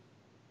films,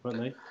 weren't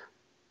they?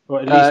 Or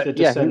at least The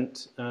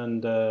Descent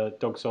and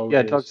Dog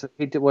Soldiers.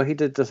 He did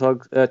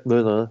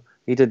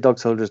Dog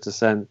Soldiers,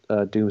 Descent,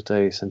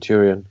 Doomsday,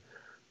 Centurion.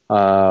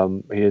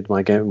 He did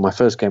my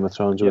first Game of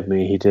Thrones with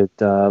me. He did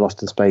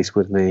Lost in Space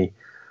with me.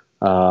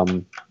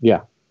 So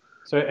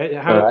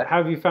how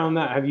have you found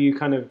that?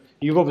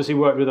 You've obviously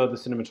worked with other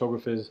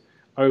cinematographers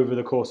over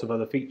the course of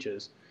other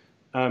features.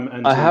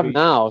 And I have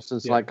now,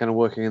 since like kind of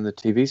working in the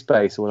TV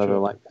space or whatever,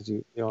 like, because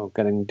you're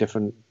getting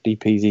different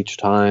DPs each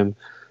time.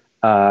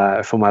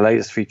 For my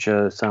latest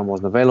feature, Sam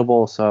wasn't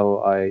available, so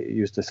I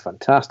used this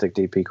fantastic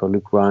DP called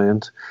Luke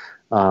Bryant.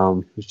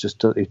 He's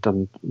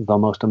done the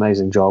most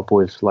amazing job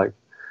with like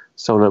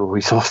so little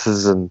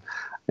resources, and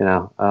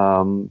so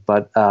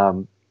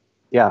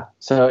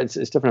it's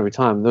different every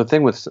time. The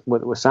thing with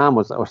Sam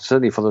was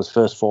certainly for those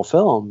first 4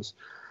 films,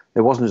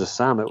 it wasn't just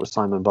Sam; it was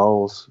Simon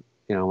Bowles.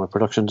 My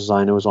production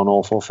designer was on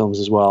all 4 films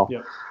as well.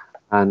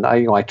 And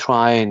I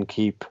try and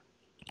keep.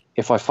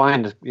 If I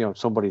find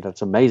somebody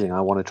that's amazing, I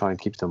want to try and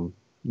keep them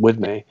with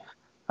me.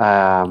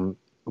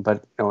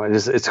 But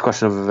it's a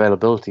question of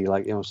availability.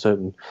 Like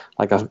certain,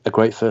 like a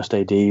great first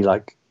AD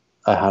like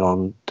I had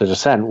on The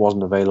Descent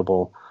wasn't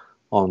available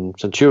on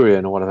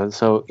Centurion or whatever.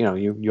 So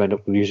you end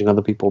up using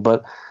other people.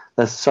 But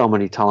there's so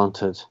many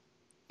talented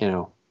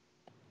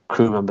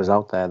crew members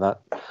out there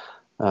that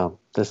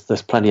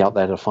there's plenty out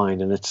there to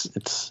find, and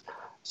it's.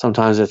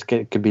 Sometimes it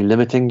can be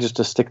limiting just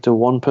to stick to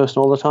one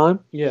person all the time.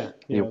 You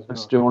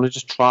want to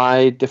just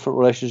try different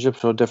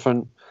relationships or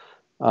different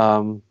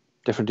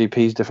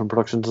DPs, different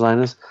production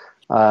designers.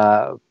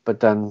 But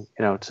then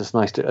it's just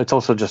nice to. It's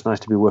also just nice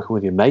to be working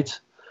with your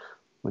mates,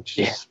 which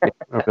is a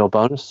real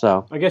bonus.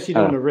 So I guess you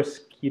don't want to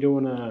risk. You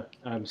don't want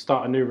to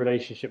start a new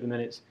relationship and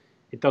then it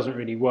doesn't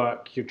really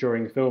work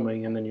during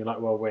filming, and then you're like,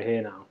 well, we're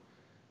here now.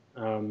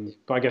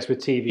 But I guess with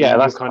TV,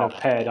 you're kind of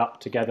paired up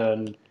together,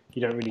 and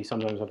you don't really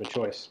sometimes have a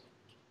choice.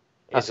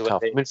 That's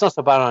tough. I mean, it's not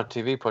so bad on a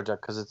TV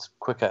project because it's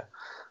quicker,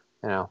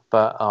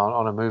 but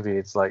on a movie,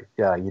 it's like,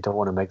 you don't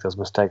want to make those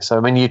mistakes. So, I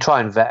mean, you try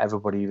and vet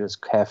everybody as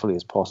carefully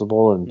as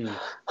possible and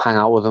hang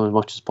out with them as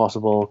much as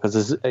possible,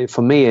 because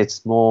for me,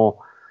 it's more,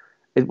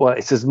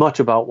 it's as much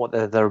about what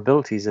their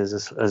abilities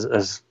is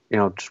as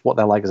just what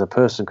they're like as a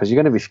person, because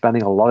you're going to be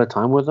spending a lot of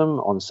time with them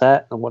on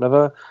set and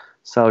whatever.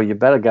 So you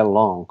better get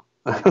along.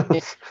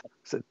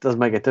 So it does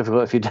make it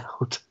difficult if you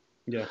don't.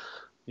 Yeah.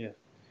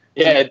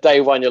 Yeah,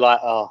 day one you're like,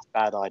 oh,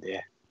 bad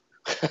idea.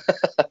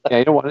 Yeah,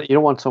 you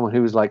don't want someone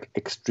who's like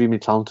extremely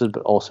talented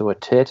but also a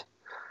tit.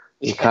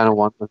 You kind of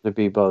want them to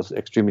be both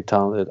extremely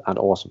talented and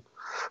awesome.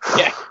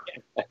 Yeah.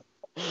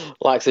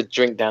 Likes a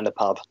drink down the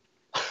pub.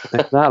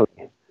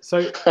 Exactly. So,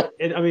 we've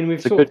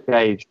It's a good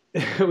gauge.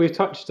 We've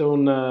touched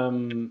on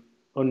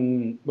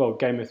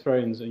Game of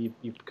Thrones.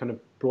 You've kind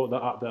of brought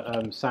that up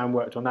that Sam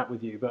worked on that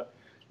with you. But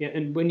yeah,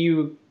 and when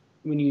you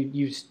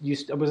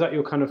was that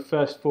your kind of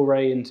first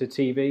foray into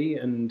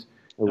TV? And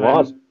It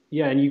was.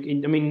 Yeah,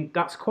 and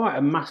that's quite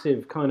a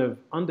massive kind of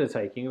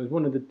undertaking. It was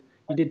one of the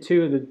you did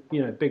two of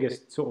the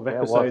biggest sort of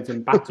episodes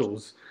and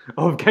battles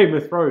of Game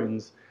of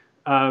Thrones.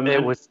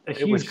 It was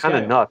kind of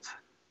scale. nuts.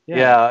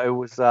 Yeah, it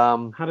was.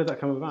 How did that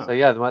come about? So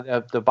yeah,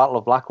 the Battle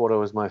of Blackwater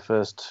was my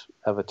first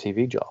ever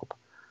TV job.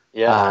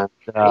 Yeah,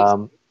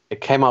 and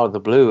it came out of the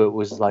blue. It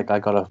was like I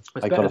got a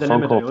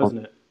phone call from.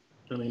 Isn't it?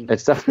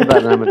 It's definitely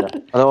better than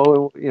Emmerdale.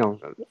 Although I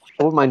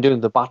wouldn't mind doing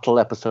the battle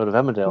episode of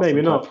Emmerdale.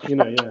 Maybe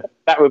sometime. not. Yeah.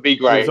 That would be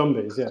great. The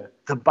zombies, yeah.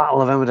 The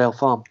Battle of Emmerdale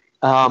Farm.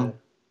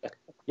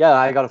 Yeah,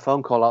 I got a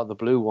phone call out of the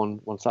blue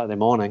one Saturday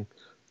morning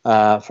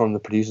from the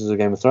producers of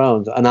Game of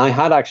Thrones, and I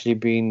had actually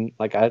been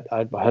I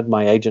had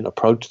my agent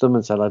approach them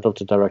and said I'd love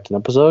to direct an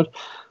episode,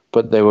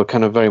 but they were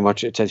kind of very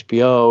much, it's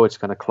HBO, it's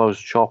kind of closed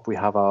shop. We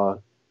have our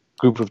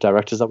group of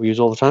directors that we use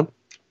all the time.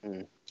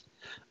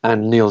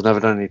 And Neil's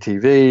never done any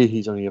TV.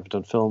 He's only ever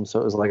done film.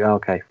 So it was like,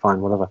 okay, fine,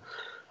 whatever.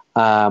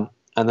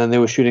 And then they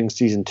were shooting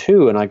season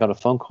 2, and I got a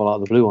phone call out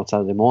of the blue on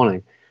Saturday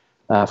morning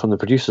from the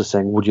producers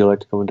saying, "Would you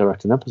like to come and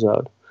direct an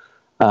episode?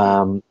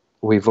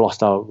 We've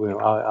lost our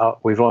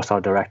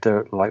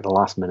director like the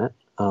last minute,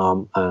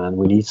 and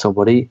we need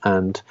somebody."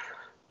 And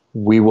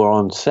we were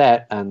on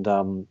set, and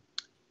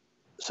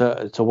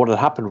so what had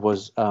happened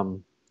was,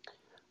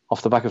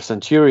 off the back of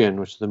Centurion,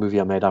 which is the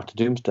movie I made after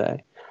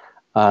Doomsday.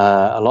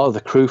 A lot of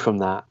the crew from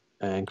that,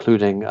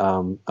 including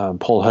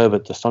Paul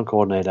Herbert, the stunt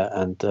coordinator,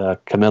 and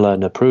Camilla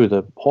Napru,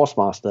 the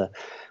horsemaster,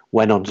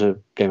 went on to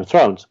Game of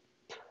Thrones.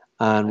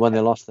 And when they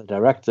lost the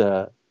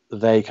director,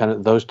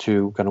 those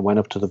two kind of went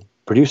up to the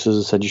producers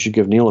and said, "You should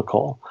give Neil a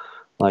call.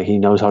 Like, he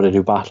knows how to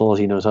do battles.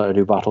 He knows how to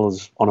do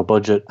battles on a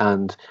budget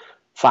and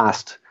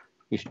fast.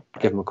 You should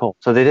give him a call."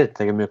 So they did.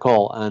 They gave me a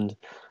call, and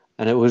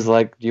it was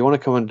like, "Do you want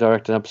to come and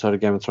direct an episode of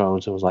Game of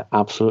Thrones?" It was like,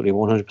 absolutely,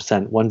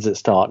 100%. When does it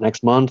start?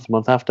 Next month?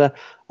 Month after?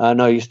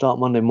 No, you start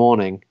Monday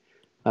morning,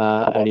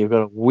 and you've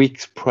got a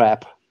week's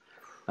prep,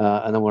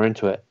 and then we're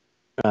into it.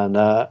 And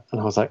I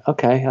was like,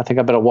 okay, I think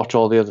I better watch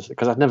all the others,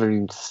 because I'd never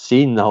even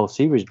seen the whole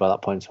series by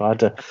that point. So I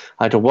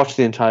had to watch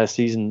the entire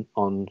season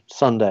on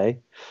Sunday,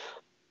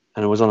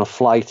 and it was on a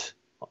flight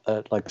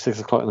at like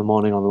 6 o'clock in the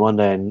morning on the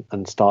Monday,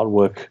 and start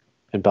work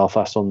in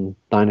Belfast on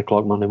 9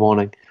 o'clock Monday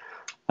morning.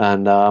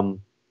 And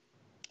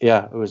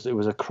yeah, it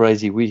was a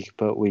crazy week,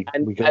 but we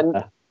got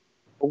there.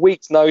 A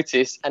week's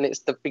notice, and it's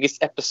the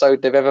biggest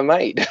episode they've ever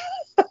made.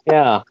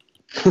 Yeah.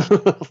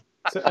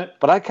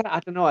 But I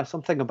don't know.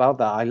 Something about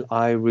that.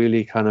 I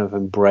really kind of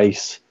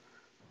embrace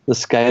the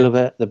scale of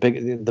it. The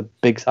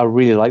big. I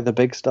really like the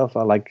big stuff.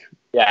 I like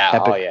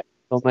epic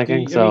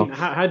filmmaking.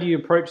 How do you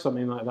approach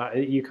something like that?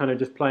 Are you kind of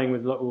just playing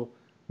with little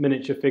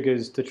miniature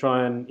figures to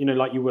try and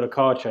like you would a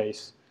car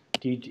chase?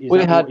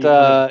 We had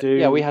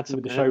some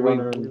with the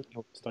showrunner and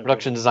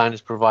production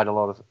designers provide a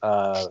lot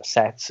of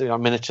sets,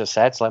 miniature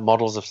sets, like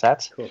models of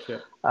sets. Of course,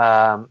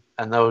 yeah.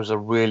 And those are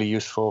really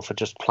useful for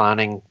just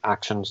planning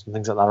actions and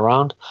things like that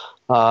around.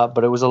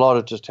 But it was a lot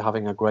of just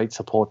having a great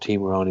support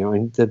team around you. I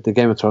mean, the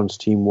Game of Thrones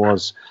team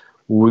was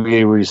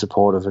really, really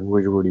supportive and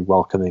really, really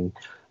welcoming.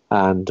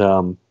 And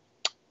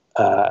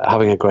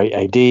having a great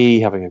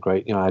AD, having a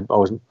great, I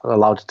was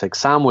allowed to take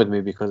Sam with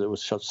me because it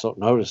was such short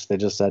notice. They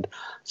just said,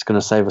 it's going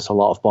to save us a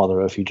lot of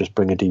bother if you just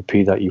bring a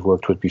DP that you've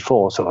worked with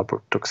before. So I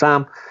took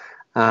Sam,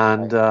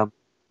 and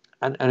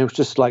it was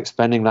just like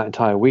spending that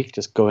entire week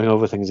just going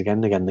over things again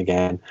and again and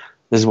again.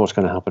 This is what's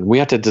going to happen. We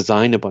had to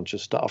design a bunch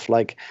of stuff.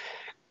 Like,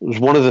 it was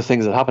one of the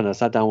things that happened. I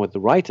sat down with the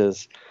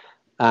writers,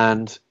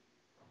 and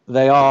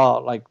they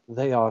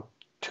are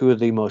two of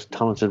the most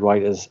talented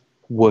writers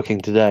working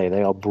today.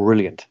 They are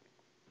brilliant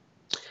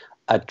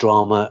at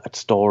drama, at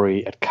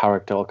story, at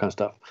character, all kind of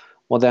stuff.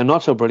 What they're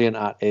not so brilliant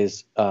at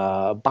is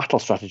battle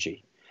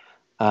strategy.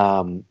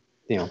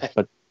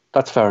 But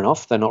that's fair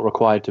enough. They're not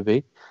required to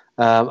be.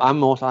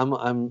 I'm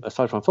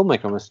aside from a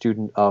filmmaker, I'm a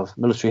student of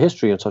military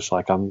history and such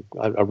like. I'm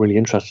really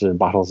interested in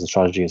battles and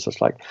strategy and such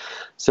like.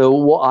 So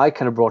what I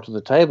kind of brought to the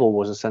table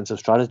was a sense of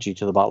strategy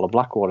to the Battle of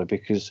Blackwater,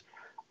 because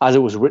as it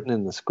was written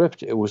in the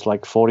script, it was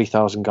like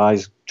 40,000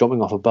 guys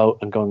jumping off a boat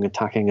and going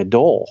attacking a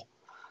door,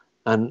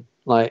 and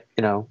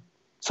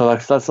so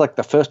that's like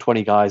the first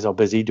 20 guys are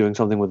busy doing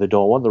something with the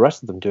door. What are the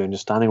rest of them doing?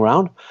 Just standing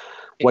around,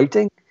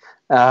 waiting.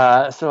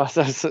 So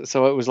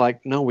it was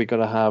like, no, they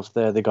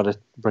got to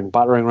bring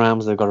battering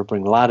rams. They've got to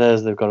bring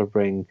ladders. They've got to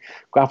bring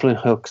grappling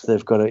hooks.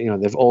 They've got to,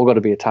 they've all got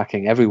to be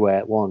attacking everywhere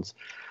at once.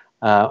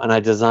 and I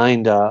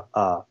designed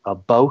a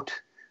boat,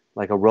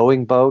 like a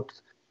rowing boat,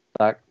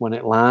 that when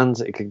it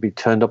lands, it could be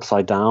turned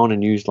upside down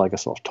and used like a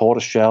sort of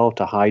tortoise shell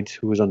to hide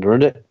who was under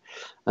it.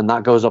 And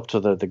that goes up to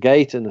the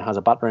gate, and it has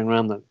a battering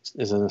ram that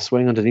is in a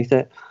swing underneath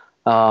it.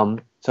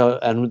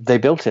 And they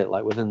built it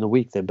like within the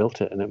week. They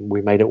built it, and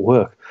we made it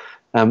work.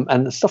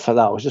 And stuff like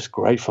that was just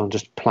great fun.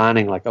 Just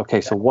planning, like,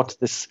 okay, so what's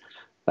this?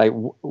 Like,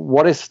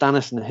 what is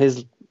Stannis and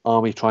his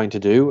army trying to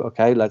do?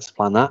 Okay, let's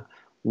plan that.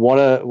 What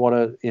are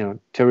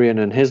Tyrion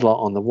and his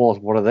lot on the walls?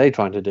 What are they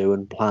trying to do?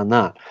 And plan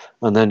that,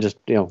 and then just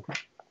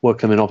work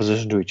them in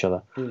opposition to each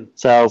other.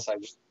 So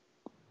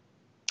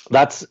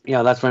that's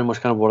very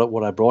much kind of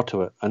what I brought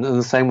to it. And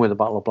the same with the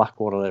Battle of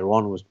Blackwater later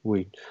on was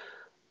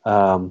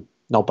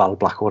not Battle of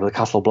Blackwater, the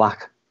Castle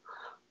Black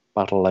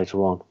battle later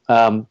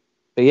on.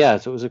 But yeah,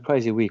 so it was a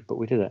crazy week, but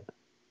we did it.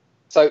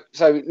 So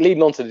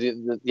leading on to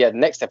the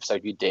next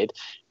episode you did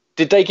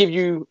they give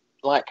you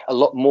like a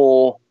lot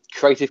more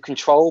creative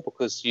control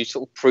because you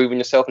sort of proven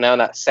yourself now in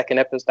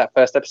that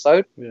first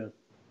episode?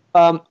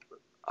 Yeah.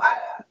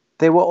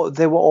 They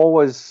were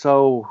always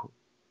so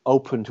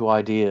open to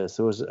ideas.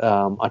 There was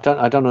I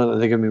don't know that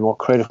they gave me more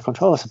creative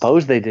control. I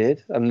suppose they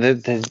did, and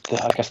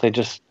I guess they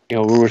just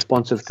were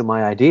responsive to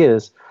my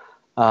ideas,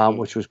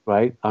 which was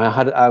great.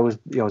 I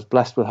was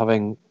blessed with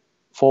having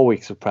 4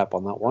 weeks of prep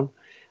on that one,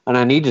 and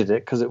I needed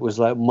it because it was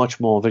like much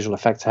more visual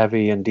effects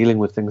heavy and dealing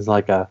with things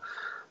like a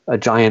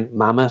giant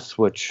mammoth,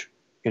 which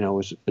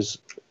was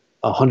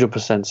 100%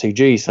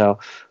 CG. So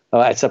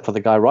except for the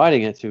guy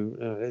riding it,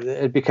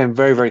 it became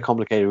very, very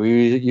complicated.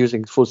 We were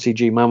using full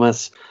CG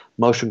mammoths,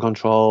 motion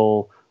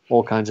control,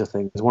 all kinds of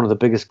things. One of the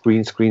biggest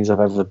green screens I've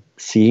ever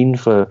seen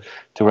to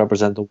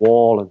represent the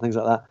wall and things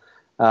like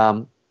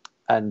that.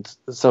 And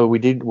so we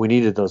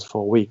needed those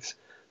 4 weeks,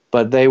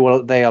 but they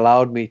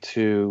allowed me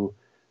to,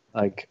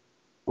 like,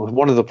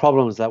 one of the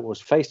problems that was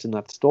faced in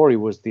that story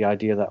was the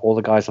idea that all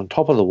the guys on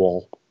top of the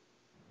wall,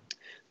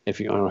 if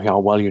you don't know how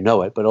well you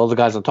know it, but all the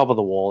guys on top of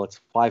the wall,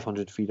 it's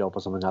 500 feet up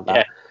or something like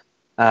that.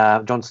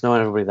 Yeah. Jon Snow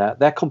and everybody there,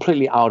 they're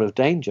completely out of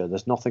danger.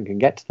 There's nothing can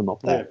get to them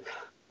up there.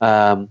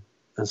 Yeah.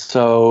 And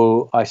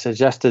so I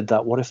suggested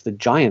that what if the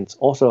giants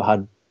also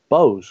had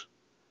bows?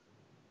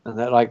 And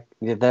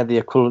they're the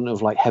equivalent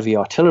of like heavy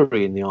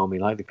artillery in the army,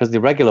 like, because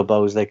the regular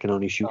bows, they can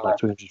only shoot like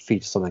 300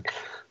 feet or something.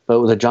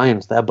 But with the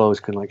giants, their bows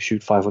can like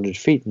shoot 500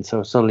 feet. And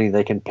so suddenly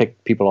they can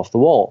pick people off the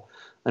wall.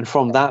 And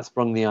from that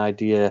sprung the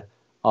idea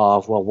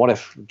of, well, what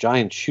if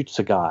Giant shoots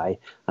a guy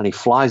and he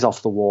flies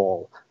off the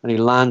wall and he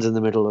lands in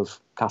the middle of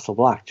Castle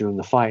Black during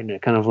the fight, and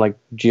it kind of like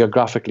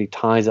geographically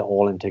ties it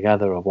all in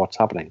together of what's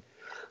happening.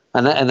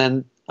 And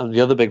then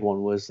the other big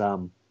one was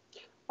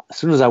as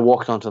soon as I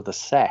walked onto the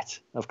set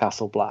of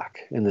Castle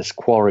Black in this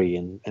quarry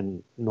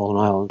in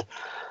Northern Ireland,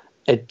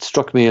 it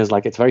struck me as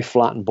like it's very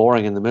flat and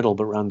boring in the middle,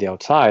 but around the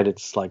outside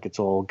it's like it's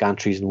all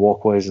gantries and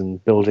walkways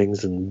and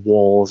buildings and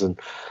walls, and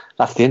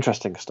that's the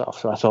interesting stuff.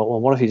 So I thought, well,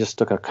 what if you just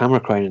stuck a camera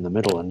crane in the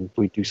middle and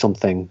we do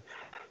something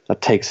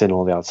that takes in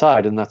all the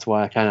outside? And that's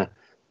why I kind of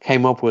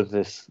came up with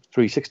this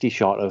 360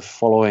 shot of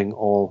following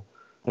all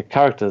the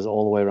characters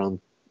all the way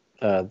around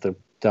the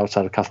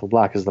outside of Castle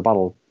Black as the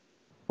battle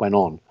went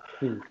on.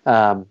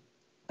 And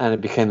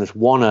it became this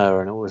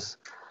one-er, and it was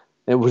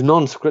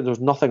non-script. There was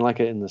nothing like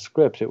it in the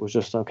script. It was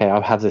just, okay,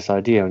 I have this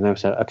idea, and they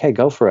said, okay,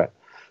 go for it.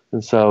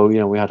 And so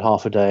we had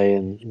half a day,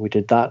 and we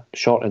did that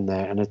shot in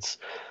there, and it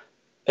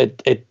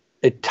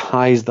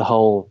ties the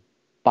whole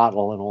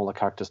battle and all the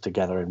characters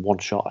together in one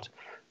shot.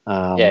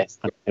 Yes,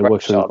 it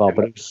works really well.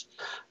 But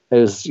it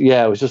was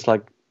just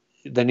like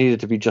there needed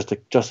to be just a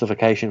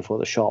justification for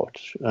the shot,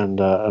 and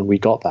we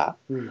got that,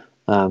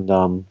 and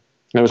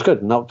it was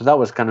good. And that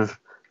was kind of,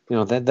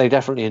 they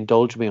definitely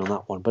indulged me on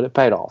that one, but it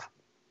paid off.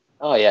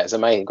 Oh yeah, it's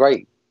amazing.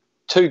 Great.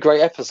 2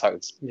 great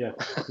episodes. Yeah,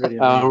 really.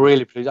 I'm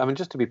really pleased. I mean,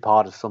 just to be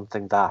part of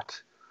something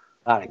that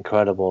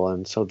incredible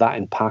and so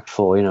that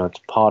impactful, it's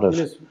part of.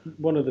 It's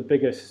one of the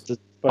biggest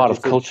part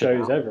of culture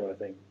shows now. ever, I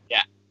think.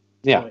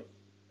 Yeah.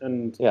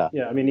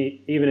 I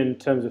mean, even in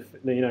terms of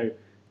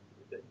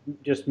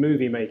just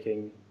movie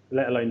making,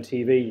 let alone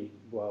TV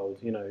world,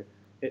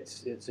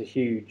 it's a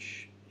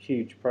huge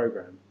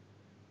program.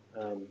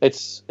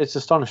 It's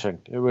astonishing.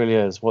 It really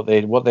is. What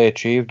they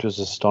achieved was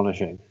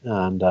astonishing,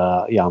 and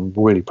I'm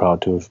really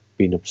proud to have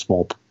been a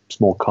small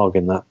cog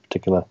in that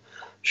particular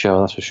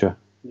show. That's for sure.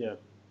 Yeah.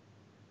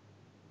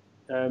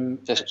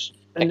 Just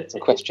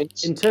some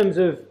questions. In terms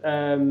of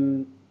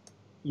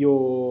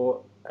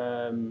your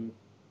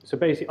so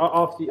basically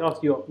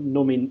after you're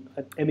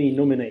Emmy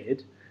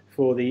nominated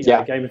for the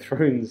Game of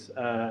Thrones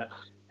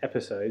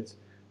episodes,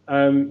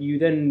 you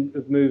then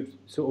have moved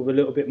sort of a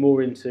little bit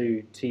more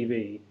into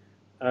TV.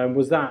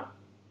 Was that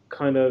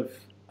kind of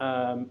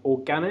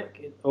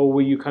organic, or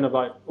were you kind of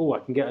like, I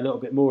can get a little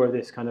bit more of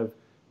this kind of,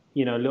 a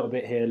little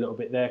bit here, a little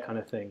bit there kind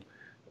of thing?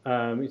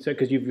 So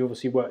because you've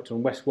obviously worked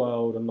on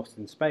WestWorld and Lost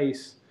in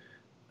Space,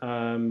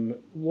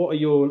 what are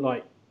your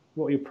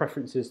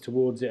preferences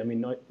towards it? I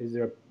mean,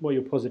 what are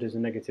your positives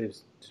and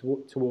negatives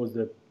towards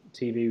the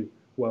TV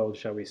world,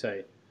 shall we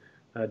say?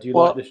 Do you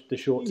Well, like the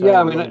short term? yeah,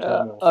 I and mean, long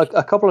term more?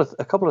 a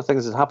couple of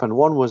things has happened.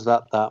 One was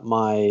that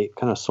my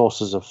kind of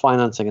sources of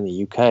financing in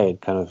the UK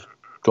had kind of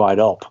dried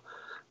up.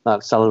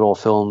 That Celador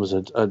Films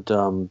had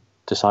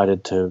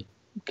decided to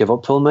give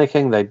up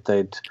filmmaking.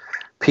 They'd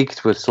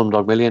peaked with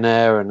Slumdog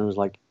Millionaire, and it was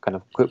like kind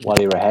of quit while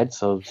they were ahead.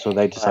 So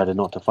they decided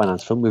not to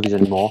finance film movies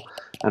anymore.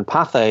 And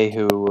Pathé,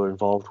 who were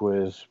involved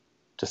with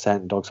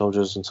Descent, Dog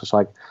Soldiers, and such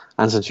like,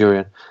 and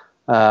Centurion,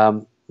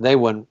 they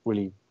weren't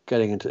really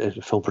getting into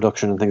film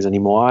production and things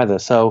anymore either.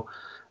 So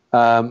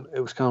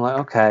it was kind of like,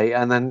 okay.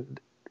 And then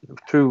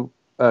through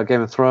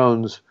Game of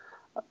Thrones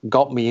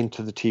got me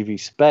into the TV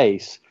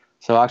space.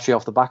 So actually,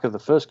 off the back of the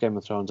first Game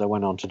of Thrones, I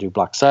went on to do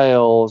Black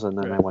Sails, and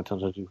then I went on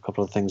to do a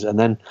couple of things, and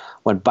then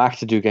went back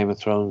to do Game of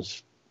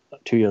Thrones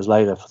 2 years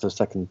later for the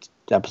second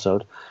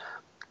episode.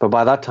 But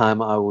by that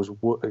time, I was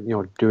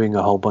doing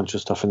a whole bunch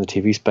of stuff in the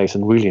TV space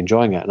and really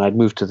enjoying it, and I'd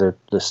moved to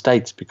the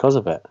States because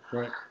of it.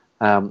 Right.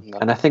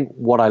 And I think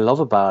what I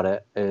love about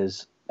it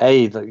is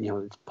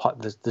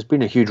that there's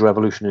been a huge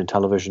revolution in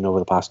television over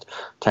the past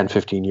 10,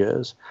 15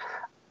 years.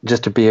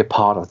 Just to be a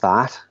part of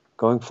that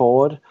going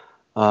forward.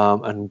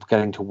 And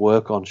getting to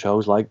work on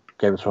shows like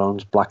Game of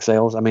Thrones, Black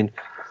Sails. I mean,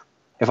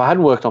 if I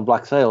hadn't worked on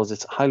Black Sails,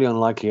 it's highly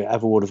unlikely I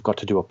ever would have got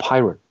to do a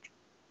pirate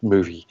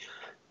movie.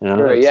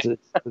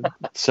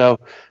 So,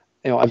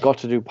 I got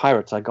to do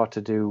pirates. I got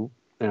to do,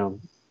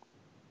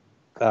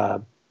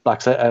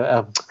 Black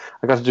Sails.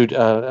 I got to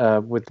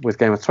do with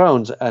Game of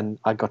Thrones, and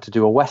I got to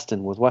do a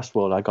Western with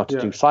Westworld. I got to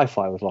do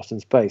sci-fi with Lost in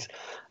Space.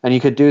 And you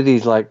could do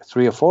these like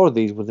 3 or 4 of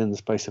these within the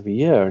space of a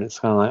year. And it's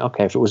kind of like,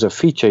 okay, if it was a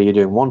feature, you're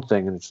doing one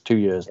thing and it's 2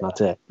 years and that's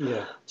it.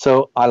 Yeah.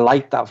 So I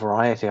like that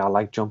variety. I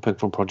like jumping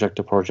from project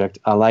to project.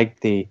 I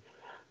like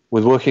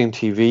with working in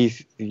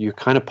TV, you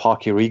kind of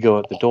park your ego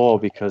at the door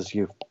because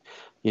you're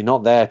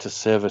not there to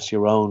service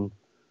your own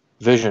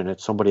vision.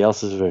 It's somebody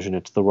else's vision.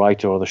 It's the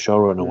writer or the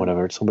showrunner or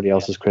whatever. It's somebody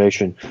else's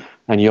creation,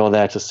 and you're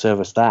there to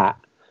service that.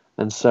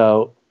 And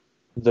so,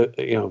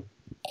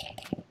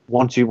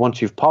 once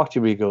you've parked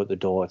your ego at the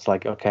door, it's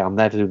like, okay, I'm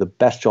there to do the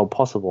best job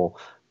possible,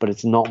 but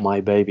it's not my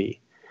baby.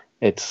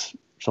 It's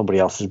somebody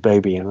else's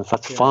baby, and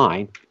that's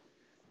fine.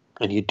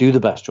 And you do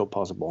the best job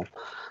possible,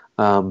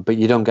 but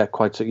you don't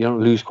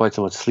lose quite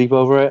so much sleep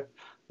over it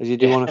as you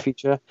do on a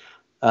feature.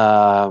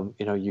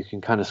 You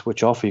can kind of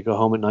switch off. You go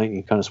home at night and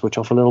you kind of switch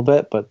off a little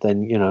bit, but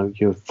then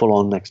you're full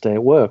on next day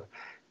at work.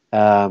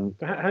 How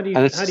do you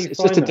it's find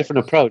just a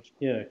different approach.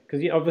 Yeah,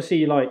 because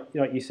obviously, like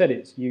you said,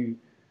 it's you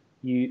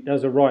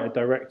as a writer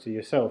director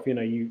yourself.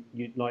 You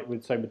like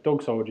with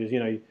Dog Soldiers.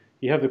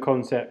 You have the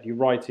concept, you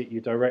write it,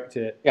 you direct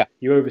it,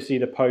 you oversee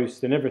the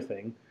post and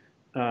everything,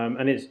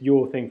 and it's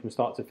your thing from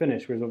start to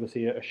finish. Whereas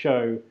obviously a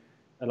show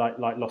like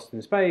Lost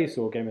in Space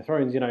or Game of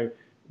Thrones,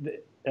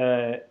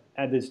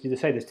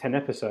 there's 10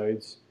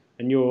 episodes,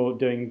 and you're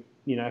doing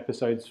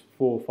episodes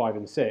 4, 5,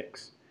 and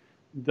 6.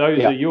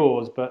 Those are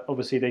yours, but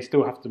obviously they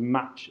still have to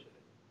match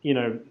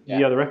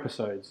the other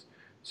episodes.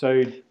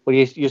 So do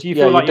you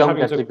feel like you're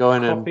having to go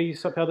in copy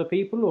and other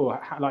people, or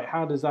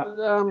how does that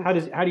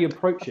how do you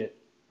approach it?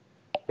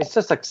 It's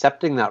just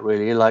accepting that,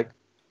 really. Like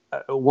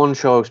one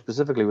show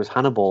specifically was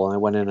Hannibal, and I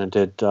went in and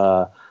did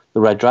the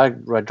Red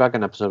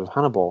Dragon episode of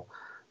Hannibal.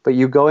 But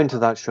you go into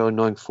that show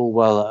knowing full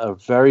well that a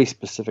very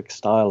specific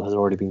style has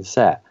already been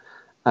set.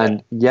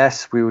 And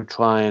yes, we would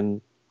try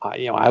and,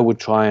 I would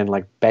try and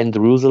like bend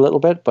the rules a little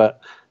bit. But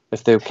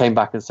if they came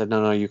back and said,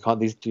 no, you can't,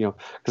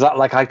 because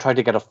I tried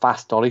to get a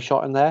fast dolly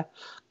shot in there.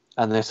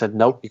 And they said,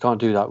 nope, you can't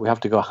do that. We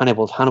have to go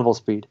Hannibal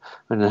speed.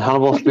 And in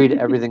Hannibal speed,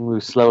 everything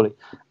moves slowly.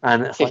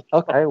 And it's like,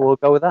 okay, we'll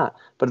go with that.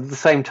 But at the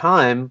same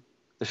time,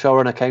 the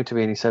showrunner came to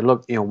me and he said,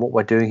 look, what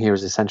we're doing here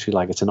is essentially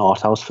like it's an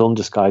art house film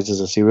disguised as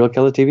a serial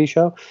killer TV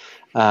show.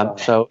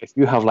 So if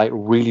you have like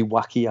really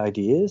wacky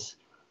ideas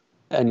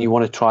and you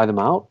want to try them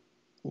out,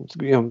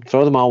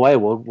 throw them our way.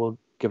 We'll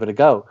give it a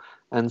go.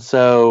 And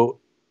so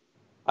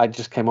I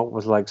just came up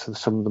with like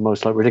some of the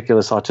most like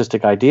ridiculous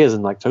artistic ideas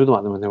and like threw them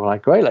at them, and they were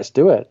like, great, let's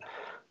do it.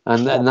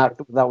 And that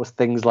was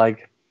things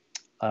like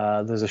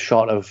there's a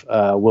shot of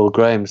Will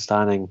Graham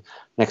standing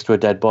next to a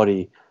dead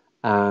body,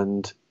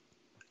 and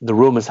the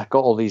room has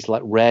got all these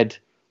like red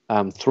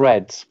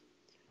threads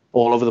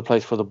all over the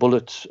place for the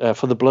bullets,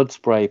 for the blood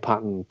spray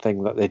pattern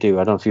thing that they do.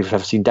 I don't know if you've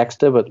ever seen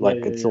Dexter, but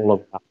like it's all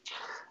over that.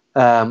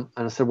 And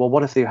I said, well,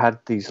 what if they had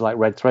these like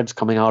red threads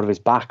coming out of his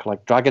back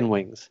like dragon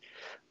wings,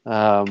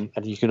 and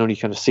you can only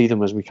kind of see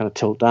them as we kind of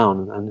tilt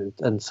down,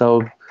 and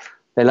so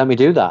they let me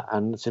do that,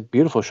 and it's a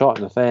beautiful shot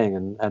in the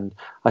thing. And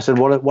I said,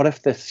 what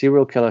if the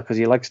serial killer, because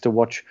he likes to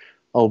watch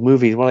old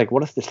movies,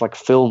 what if this like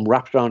film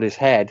wrapped around his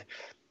head,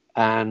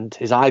 and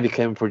his eye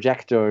became a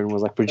projector and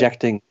was like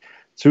projecting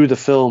through the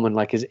film, and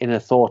like his inner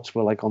thoughts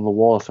were like on the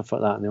wall, stuff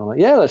like that. And they were like,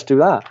 yeah, let's do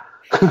that.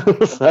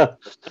 so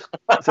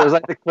it was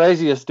like the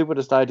craziest,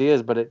 stupidest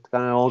ideas, but it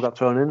kind of all got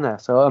thrown in there.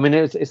 So I mean,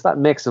 it's that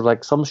mix of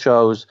like some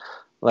shows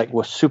like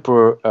were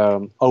super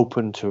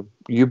open to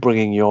you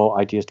bringing your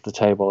ideas to the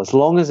table, as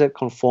long as it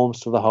conforms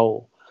to the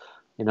whole.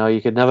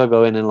 You could never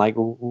go in and like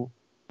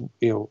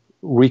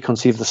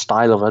reconceive the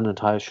style of an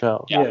entire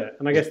show. Yeah,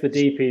 and I guess the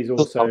DP is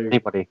also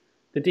anybody.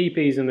 the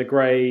DPs and the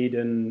grade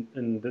and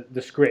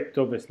the script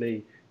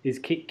obviously is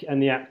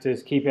and the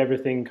actors keep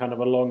everything kind of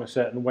along a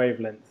certain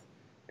wavelength.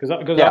 Because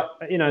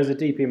you know, as a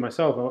DP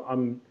myself,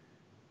 I'm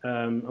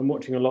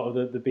watching a lot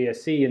of the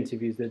BSC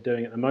interviews they're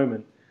doing at the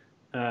moment.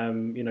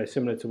 You know,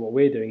 similar to what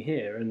we're doing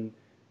here, and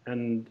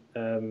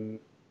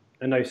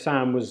I know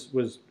Sam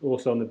was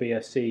also on the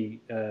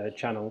BSC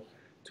channel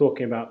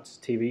talking about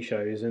TV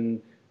shows,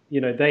 and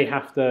you know they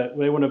want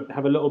to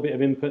have a little bit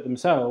of input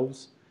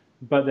themselves,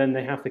 but then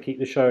they have to keep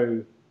the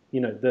show,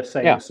 you know, the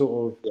same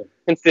sort of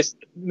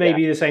consistent,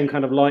 maybe the same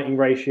kind of lighting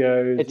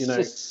ratios. It's you know,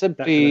 just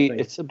simply that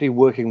kind of it's simply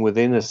working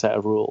within a set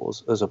of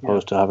rules as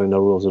opposed to having no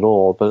rules at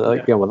all.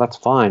 But well, that's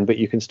fine. But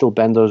you can still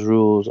bend those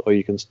rules, or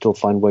you can still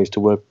find ways to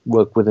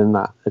work within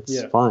that.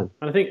 It's fine.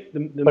 And I think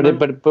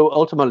but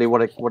ultimately,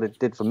 what it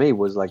did for me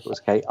was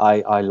okay.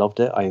 I loved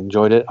it. I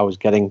enjoyed it. I was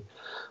getting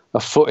a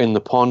foot in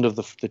the pond of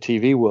the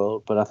TV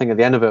world. But I think at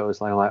the end of it, it was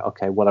like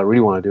okay, what I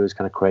really want to do is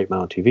kind of create my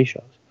own TV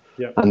shows.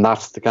 Yeah. And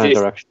that's the kind of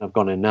direction I've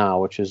gone in now,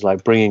 which is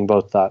like bringing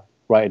both that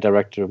writer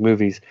director of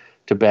movies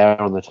to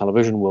bear on the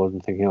television world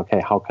and thinking,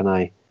 okay, how can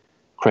I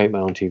create my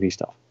own TV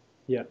stuff?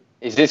 Yeah.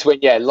 Is this when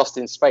Lost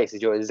in Space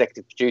is your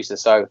executive producer?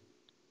 So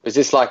was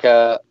this like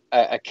a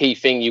key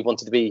thing you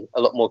wanted to be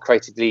a lot more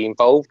creatively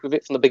involved with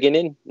it from the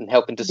beginning and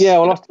helping to? Yeah,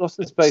 well, Lost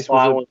in Space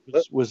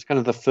was kind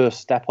of the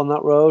first step on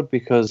that road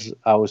because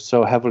I was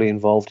so heavily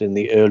involved in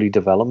the early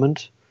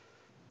development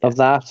of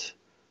that.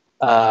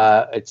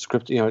 At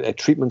script, at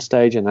treatment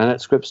stage and then at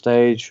script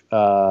stage,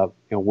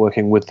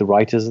 working with the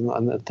writers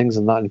and things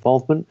in that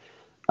involvement.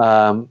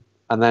 And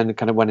then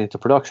kind of went into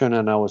production,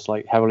 and I was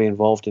like heavily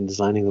involved in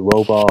designing the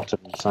robot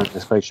and designing the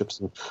spaceships.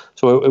 And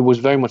so it was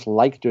very much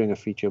like doing a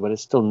feature, but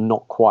it's still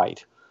not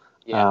quite.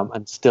 Yeah.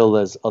 And still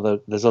there's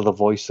other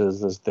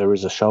voices. There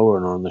is a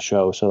showrunner on the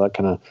show, so that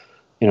kind of,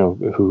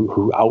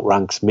 who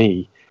outranks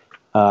me.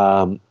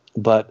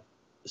 But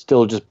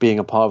still just being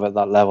a part of it at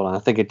that level, and I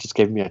think it just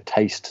gave me a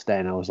taste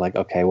then. I was like,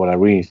 okay, what I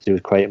really need to do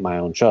is create my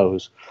own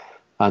shows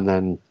and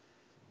then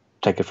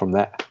take it from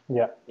there.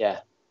 Yeah.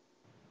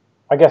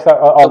 I guess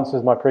that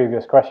answers my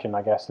previous question,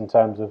 I guess, in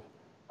terms of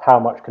how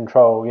much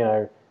control,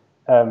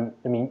 I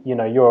mean,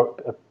 you're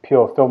a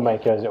pure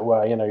filmmaker, as it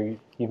were.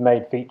 You've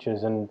made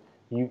features and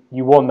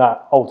you want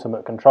that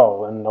ultimate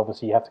control, and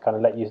obviously you have to kind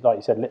of like you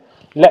said,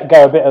 let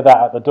go a bit of that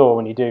at the door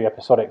when you do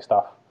episodic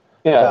stuff.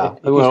 Yeah,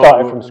 if you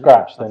started from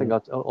scratch, then I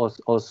think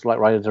us like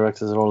writer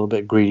directors are all a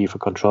bit greedy for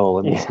control,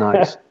 and it's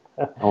nice.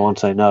 I won't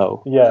say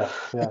no. Yeah.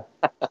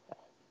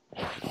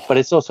 But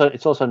it's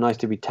also nice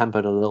to be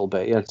tempered a little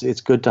bit. Yeah,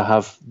 it's good to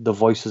have the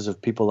voices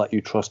of people that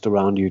you trust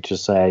around you to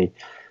say,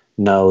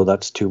 no,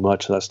 that's too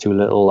much, that's too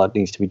little, that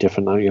needs to be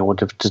different.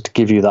 To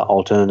give you that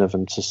alternative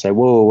and to say,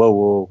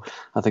 whoa,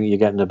 I think you're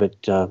getting a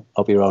bit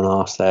up your own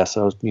arse there,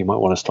 so you might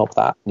want to stop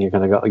that. And you're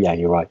going to go, yeah,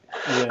 you're right.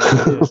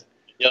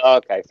 Yeah,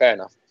 okay, fair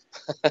enough.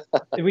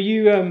 Were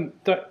you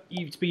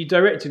you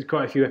directed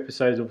quite a few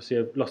episodes, obviously,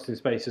 of Lost in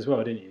Space as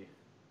well, didn't you?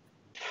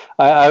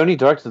 I only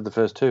directed the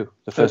first 2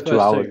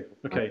 hours.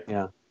 Okay.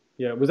 Yeah.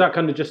 Was that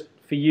kind of just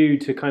for you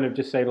to kind of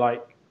just say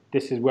like,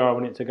 this is where I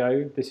want it to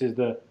go? This is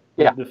the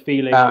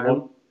feeling I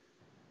want.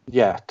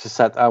 Yeah,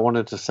 I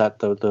wanted to set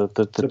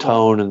the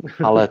tone and the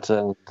palette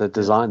and the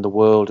design, the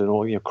world, and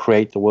all.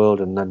 Create the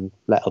world, and then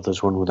let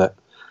others run with it.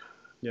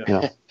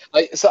 Yeah.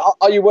 So,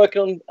 are you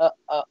working on?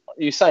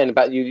 You saying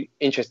about you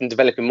interested in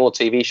developing more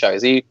TV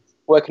shows? Are you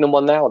working on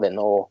one now, then,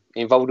 or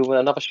involved with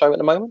another show at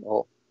the moment,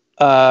 or?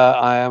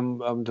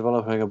 I'm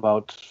developing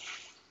about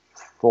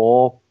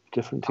 4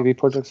 different TV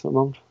projects at the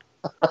moment.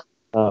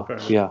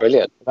 Yeah,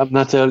 brilliant. And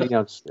that's early.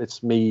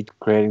 It's me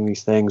creating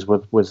these things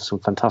with some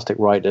fantastic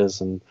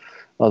writers and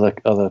other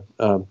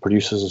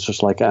producers and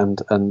such like, and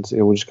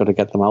we just got to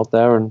get them out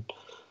there and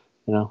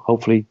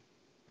hopefully,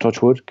 touch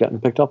wood, get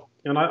them picked up.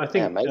 And I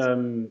think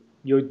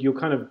you're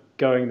kind of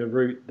going the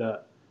route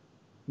that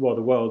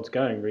the world's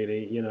going,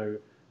 really.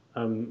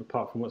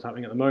 Apart from what's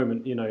happening at the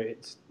moment,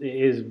 it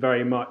is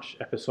very much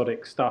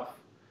episodic stuff.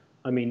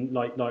 I mean,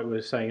 like we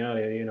were saying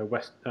earlier,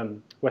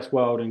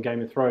 WestWorld and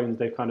Game of Thrones,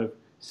 they've kind of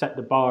set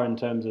the bar in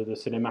terms of the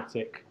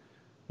cinematic,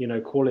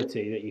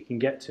 quality that you can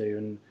get to,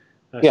 and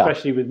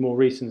especially with more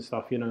recent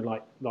stuff,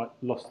 like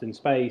Lost in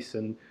Space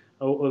and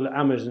all the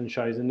Amazon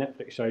shows and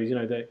Netflix shows,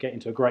 they're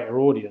getting to a greater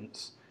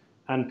audience,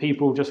 and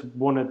people just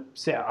want to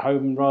sit at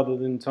home rather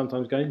than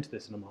sometimes going to the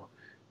cinema.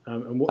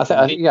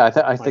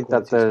 I think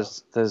that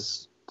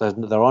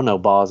there are no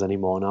bars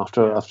anymore, and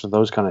after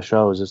those kind of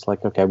shows, it's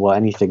like, okay, well,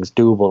 anything's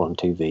doable on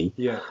TV,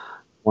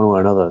 one way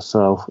or another.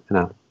 So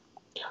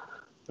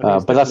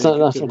but that's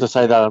not to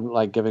say that I'm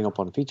like giving up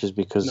on features,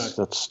 because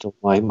that's still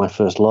my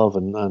first love,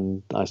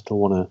 and I still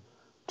want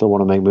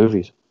to make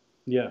movies.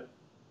 Yeah.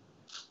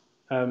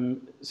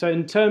 So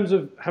in terms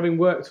of having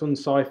worked on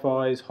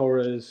sci-fis,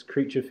 horrors,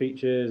 creature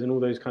features, and all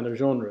those kind of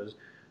genres,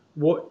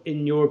 what,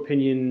 in your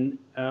opinion,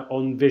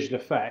 on visual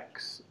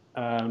effects,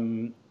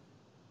 where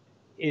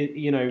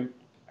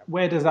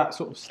does that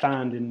sort of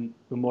stand in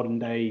the modern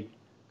day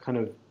kind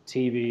of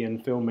TV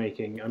and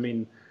filmmaking? I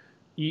mean,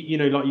 you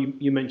know, like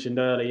you mentioned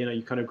earlier, you know,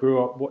 you kind of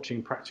grew up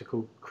watching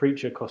practical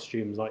creature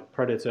costumes like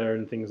Predator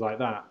and things like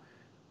that.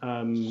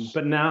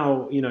 But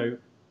now, you know,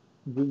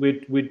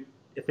 with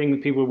a thing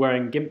with people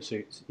wearing gimp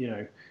suits, you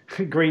know,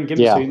 green gimp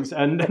Yeah. suits,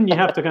 and then you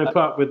have to kind of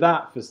put up with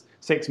that for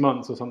 6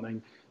 months or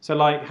something. So,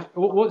 like,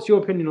 what's your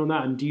opinion on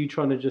that? And do you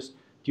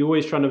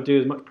always trying to do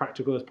as much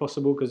practical as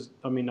possible? Because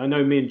I mean, I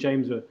know me and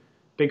James are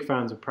big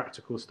fans of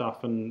practical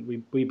stuff, and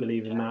we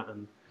believe in that.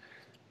 And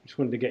just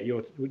wanted to get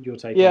your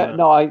take on that.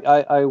 No,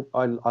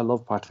 I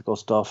love practical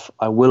stuff.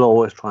 I will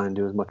always try and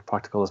do as much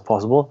practical as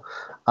possible.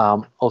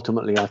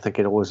 Ultimately, I think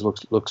it always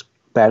looks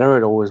better.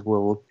 It always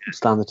will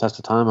stand the test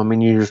of time. I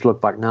mean, you just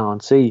look back now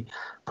and see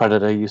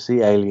Predator, you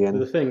see Alien.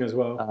 The Thing as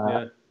well.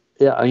 Yeah.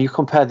 Yeah, and you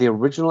compare the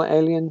original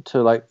Alien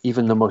to like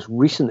even the most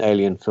recent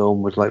Alien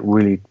film with like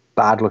really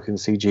bad looking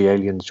CG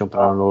aliens jumping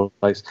around all over the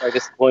place. Very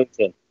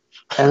disappointing.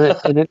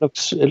 And it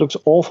looks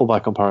awful by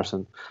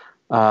comparison.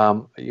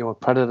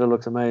 Predator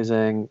looks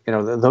amazing. You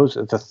know,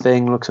 the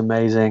Thing looks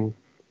amazing.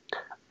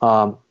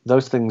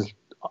 Those things,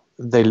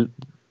 they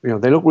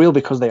look real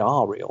because they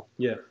are real.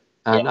 Yeah.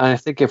 And I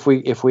think if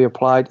we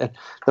applied,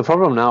 the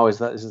problem now is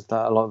that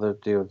a lot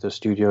of the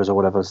studios or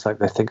whatever, it's like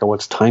they think, oh,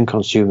 it's time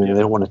consuming, and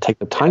they don't want to take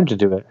the time to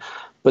do it,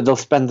 but they'll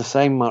spend the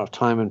same amount of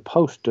time in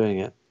post doing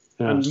it.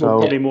 You know, And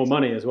probably more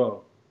money as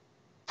well.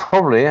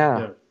 Probably,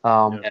 yeah.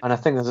 And I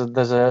think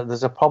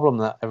there's a problem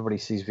that everybody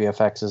sees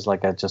VFX as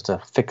like just a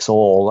fix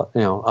all.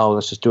 You know, oh,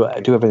 let's just do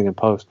everything in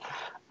post,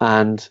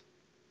 and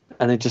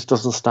it just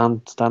doesn't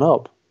stand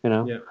up. You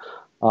know. Yeah.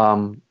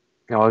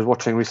 I was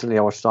watching recently.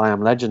 I watched I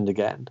Am Legend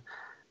again,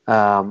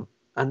 and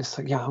it's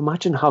like, yeah,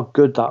 imagine how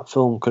good that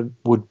film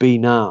would be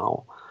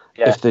now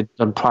if they'd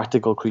done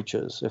practical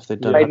creatures. If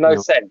they'd done made no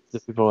sense.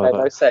 Made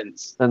no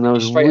sense. Then there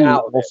was really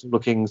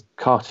awesome-looking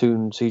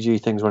cartoon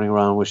CG things running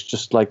around, which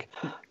just like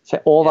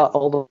all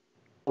the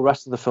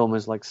rest of the film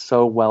is like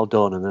so well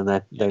done, and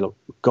then they look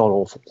god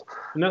awful.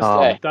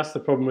 And that's the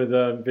problem with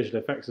visual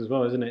effects as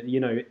well, isn't it? You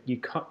know, you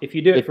can't, if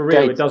you do it for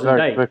real, it doesn't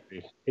date.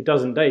 Quickly. It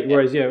doesn't date.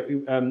 Whereas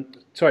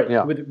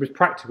with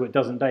practical, it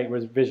doesn't date.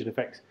 Whereas visual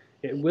effects,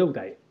 it will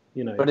date.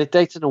 You know, but it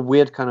dates in a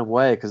weird kind of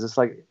way because it's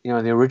like, you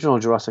know, the original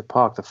Jurassic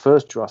Park, the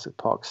first Jurassic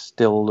Park,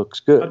 still looks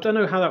good. I don't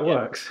know how that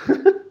works.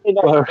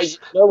 Whereas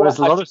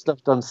a lot of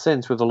stuff done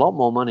since with a lot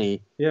more money,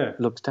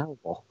 looks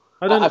terrible.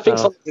 I think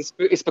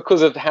it's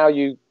because of how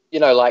you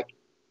know, like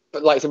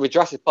so with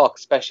Jurassic Park,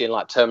 especially in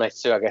like Terminator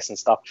 2, I guess, and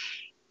stuff,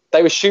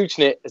 they were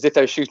shooting it as if they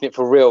were shooting it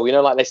for real. You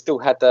know, like they still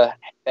had their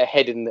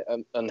head in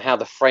on how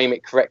to frame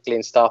it correctly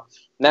and stuff.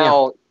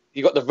 Now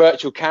you've got the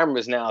virtual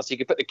cameras now, so you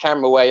can put the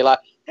camera where you're like,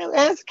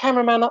 there's the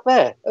cameraman up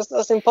there.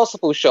 That's an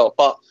impossible shot,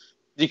 but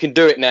you can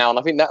do it now, and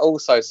I think that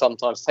also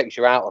sometimes takes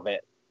you out of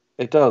it.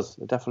 It does.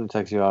 It definitely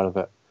takes you out of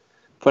it.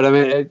 But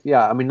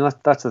I mean,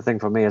 that's the thing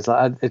for me. Is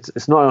that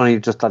it's not only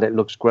just that it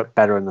looks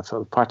better in the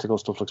film, practical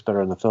stuff looks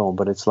better in the film,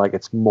 but it's like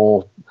it's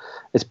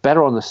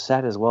better on the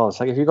set as well. It's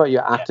like if you got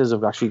your actors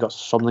have actually got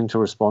something to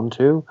respond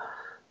to.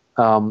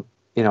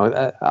 You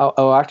know,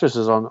 our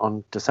actresses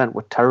on Descent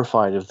were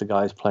terrified of the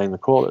guys playing the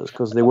crawlers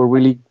because they were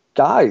really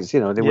guys. You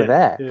know, they were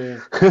there. Yeah.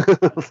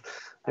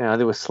 You know,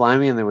 they were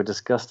slimy and they were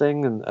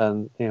disgusting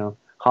and you know,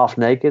 half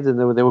naked, and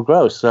they were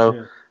gross.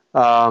 So.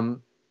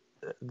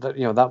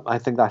 That I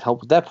think that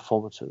helped with their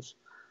performances.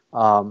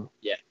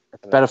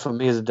 It's better for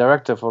me as a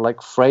director for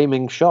like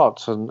framing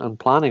shots and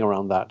planning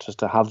around that, just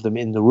to have them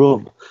in the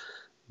room,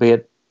 be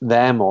it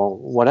them or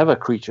whatever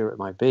creature it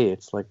might be.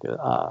 It's like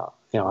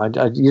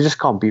you just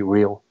can't beat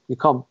real. You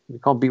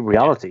can't beat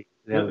reality.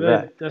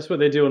 That's what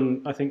they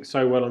do I think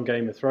so well on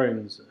Game of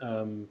Thrones,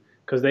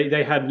 because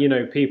they had, you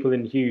know, people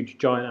in huge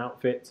giant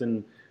outfits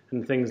and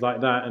things like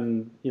that,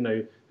 and you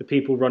know, the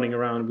people running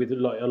around with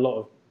like a lot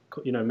of,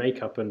 you know,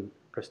 makeup and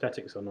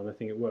prosthetics on, and I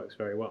think it works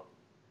very well.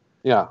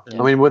 Yeah.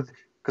 I mean,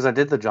 because I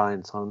did the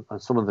giants on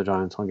some of the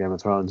giants on Game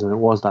of Thrones, and it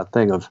was that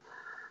thing of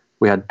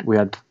we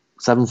had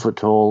 7 foot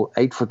tall,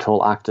 8 foot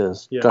tall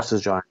actors dressed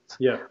as giants.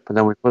 Yeah. But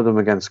then we put them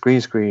against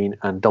green screen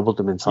and doubled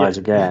them in size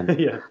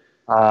again.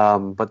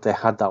 But they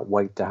had that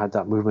weight, they had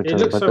that movement. It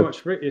looks so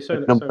much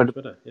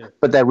better. Yeah.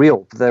 But they're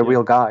real. They're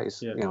real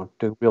guys. You know,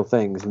 doing real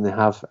things, and they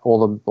have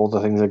all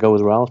the things that go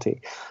with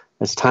reality.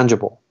 It's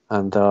tangible,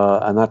 and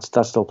that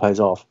still pays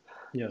off.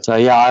 Yeah. So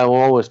I will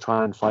always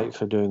try and fight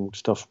for doing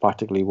stuff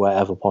practically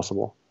wherever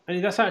possible.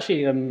 And that's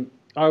actually when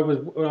I was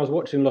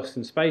watching Lost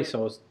in Space, I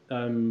was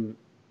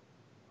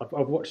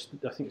I've watched,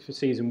 I think, for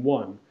season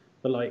 1,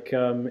 but like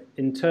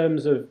in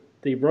terms of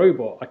the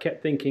robot, I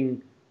kept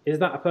thinking, is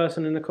that a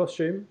person in a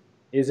costume?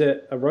 Is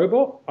it a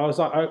robot? I was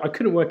like, I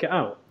couldn't work it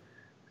out.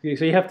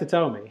 So you have to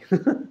tell me.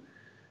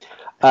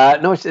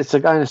 No, it's a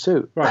guy in a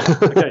suit. Right.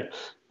 Okay.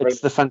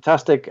 It's the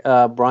fantastic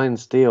Brian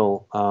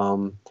Steele.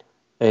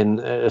 In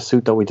a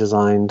suit that we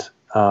designed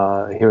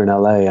here in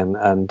LA,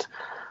 and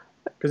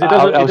because it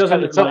doesn't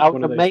look like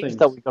one of those amazed things.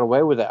 That we got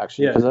away with it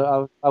actually, because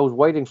I was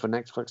waiting for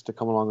Netflix to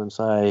come along and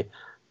say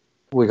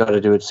we got to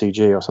do it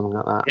CG or something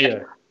like that. Yeah,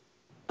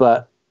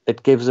 but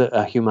it gives it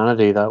a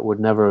humanity that would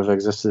never have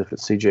existed if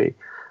it's CG.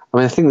 I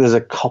mean, I think there's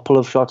a couple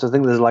of shots. I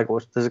think there's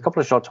a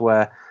couple of shots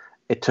where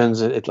it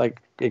turns it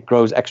like it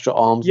grows extra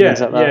arms and Yeah,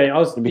 things like that. yeah, I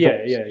was, It yeah,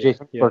 becomes yeah,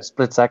 CG yeah, for a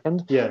split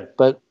second. yeah.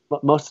 But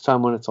most of the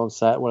time when it's on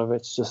set, whatever,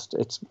 it's just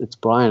it's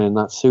Brian in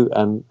that suit,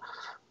 and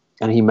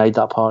he made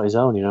that part his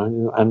own,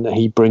 and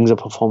he brings a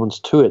performance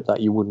to it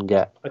that you wouldn't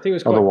get I think it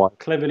was quite otherwise.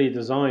 cleverly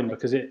designed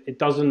because it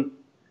doesn't,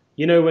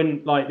 you know,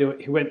 when like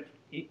he went,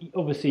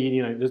 obviously,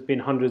 you know, there's been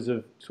hundreds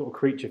of sort of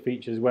creature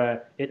features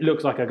where it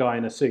looks like a guy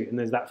in a suit, and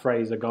there's that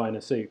phrase, a guy in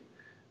a suit.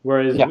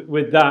 Whereas Yeah.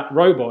 with that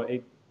robot,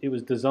 it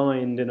was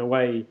designed in a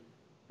way,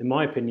 in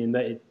my opinion,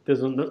 that it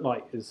doesn't look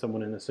like there's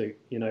someone in a suit.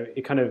 You know,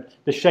 it kind of,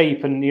 the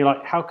shape, and you're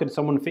like, how could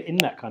someone fit in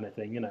that kind of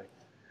thing, you know?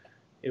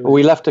 It was,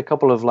 We left a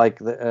couple of like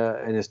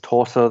in his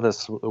torso.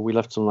 We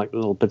left some like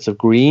little bits of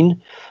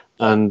green,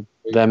 and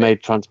they're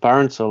made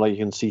transparent, so like you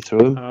can see through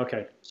them. oh,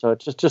 okay. So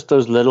it's just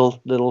those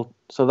little.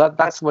 So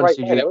that's when great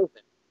CG. there, isn't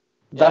it?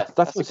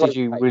 That's when a great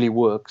CG way. really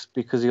works,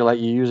 because you're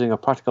using a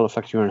practical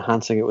effect. You're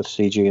enhancing it with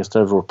CG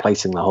instead of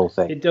replacing the whole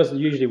thing. It does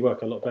usually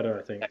work a lot better,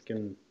 I think.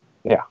 And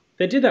Yeah.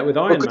 they did that with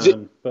Iron 'cause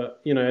Man, but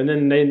you know, and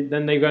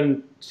then they go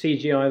and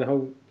CGI the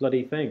whole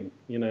bloody thing,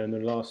 you know, in the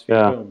last few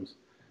Yeah. films.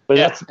 But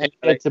Yeah,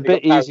 it's a they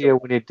bit got easier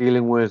when you're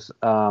dealing with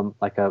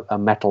like a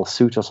metal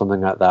suit or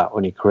something like that,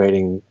 when you're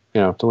creating,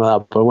 something like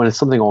that. But when it's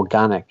something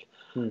organic,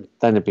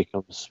 then it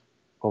becomes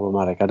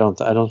problematic. I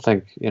don't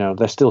think,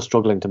 they're still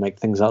struggling to make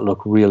things that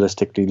look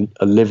realistically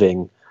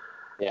living.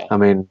 Yeah. I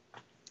mean,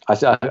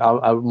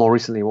 I more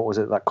recently, what was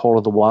it, that Call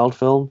of the Wild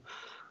film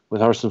with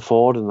Harrison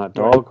Ford and that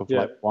dog, Right, of yeah.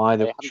 like why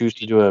they choose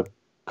to do a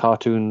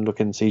cartoon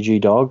looking CG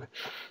dog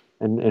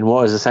in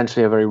what is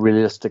essentially a very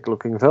realistic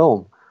looking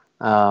film.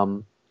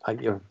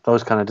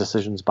 Those kind of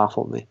decisions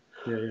baffle me.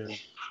 Yeah.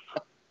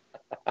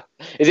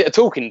 Is it a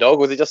talking dog,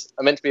 or is it just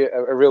meant to be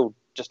a real,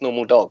 just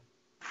normal dog?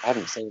 I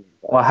haven't seen it.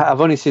 Well,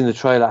 I've only seen the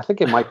trailer. I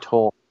think it might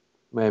talk,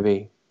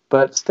 maybe,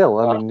 but still,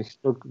 I mean, It's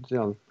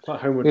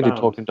like Homeward you do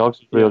Bound. talking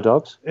dogs, real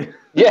dogs.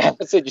 Yeah,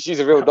 that's it. Just use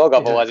a real dog,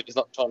 otherwise it's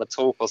not trying to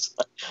talk or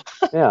something.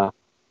 Yeah.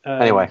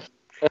 Anyway,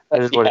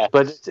 it is what it is.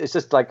 But it's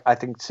just like, I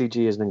think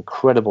CG is an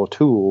incredible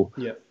tool.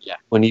 Yeah.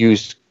 When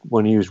used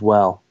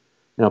well.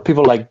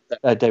 People like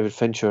David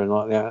Fincher and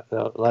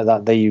like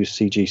that, they use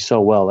CG so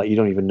well that you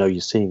don't even know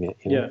you're seeing it.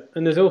 Yeah,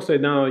 and there's also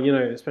now,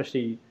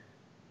 especially,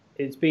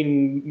 it's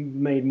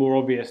been made more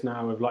obvious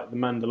now with like The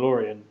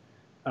Mandalorian,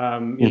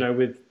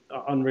 with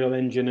Unreal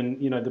Engine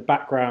and, the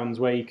backgrounds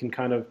where you can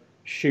kind of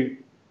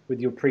shoot with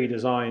your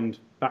pre-designed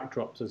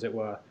backdrops, as it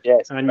were. Yeah,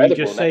 it's and you just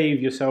incredible,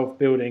 save yourself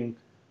building,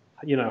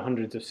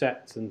 hundreds of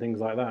sets and things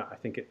like that. I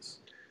think it's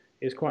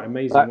quite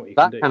amazing what you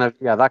can do.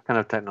 That kind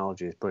of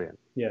technology is brilliant.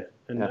 Yeah,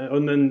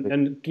 and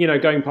then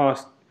going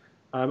past,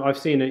 I've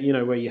seen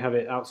it, where you have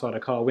it outside a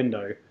car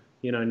window,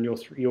 and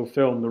you'll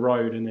film the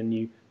road, and then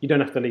you don't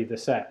have to leave the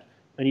set,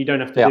 and you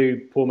don't have to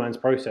do poor man's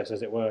process,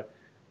 as it were,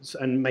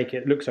 and make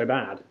it look so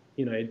bad.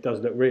 It does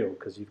look real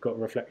because you've got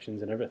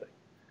reflections and everything.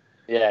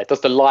 Yeah, it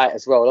does the light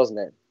as well, doesn't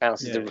it?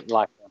 Bounces the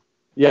light.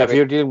 Yeah, if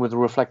you're dealing with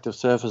reflective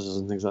surfaces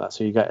and things like that,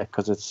 so you get it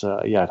because it's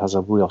it has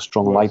a real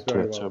strong light to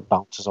it, so it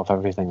bounces off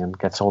everything and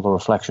gets all the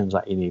reflections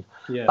that you need.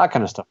 Yeah. That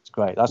kind of stuff is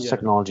great. That's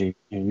technology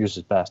you use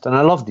at best, and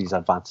I love these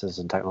advances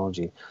in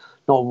technology.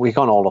 We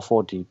can't all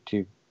afford to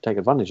take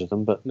advantage of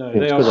them, but no,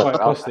 they are quite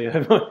costly.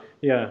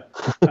 Yeah.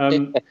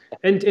 And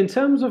in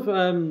terms of,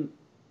 I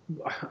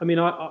mean,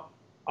 I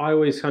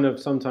always kind of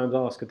sometimes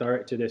ask a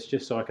director this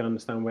just so I can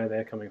understand where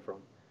they're coming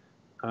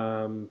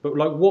from. But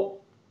like, what?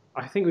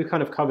 I think we've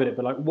kind of covered it,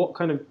 but like, what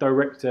kind of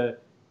director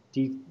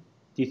do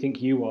you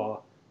think you are?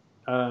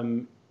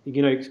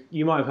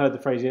 You might have heard the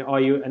phrase,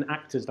 are you an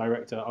actor's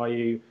director? Are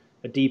you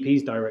a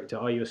DP's director?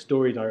 Are you a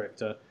story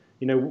director?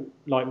 And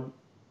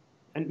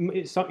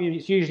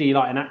it's usually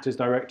like an actor's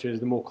director is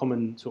the more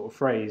common sort of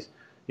phrase.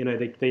 They know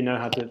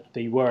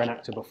they were an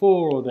actor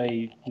before, or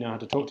they know how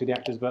to talk to the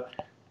actors. But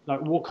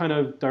like, what kind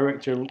of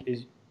director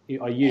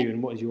are you,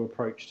 and what is your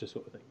approach to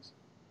sort of things?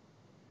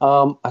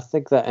 I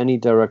think that any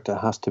director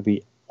has to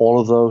be all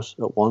of those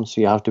at once.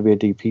 So you have to be a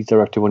DP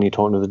director when you're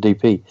talking to the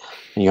DP,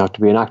 and you have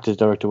to be an actor's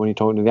director when you're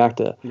talking to the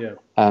actor. Yeah.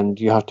 And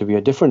you have to be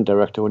a different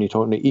director when you're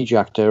talking to each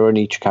actor and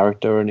each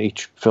character and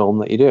each film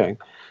that you're doing.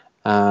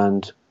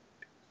 And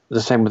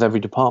the same with every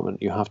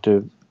department. You have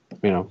to,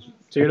 so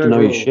you're know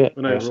your shit.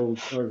 An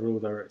overall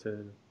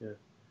director. Yeah.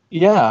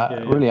 Yeah,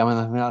 really.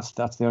 I mean, that's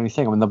the only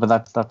thing. I mean, but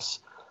that's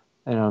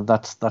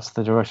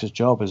the director's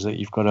job, is that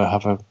you've got to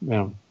have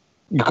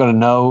you've got to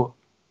know,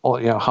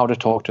 how to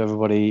talk to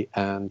everybody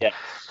and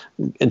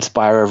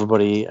inspire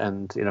everybody,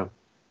 and do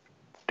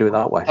it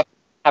that way.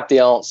 Have the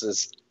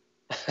answers.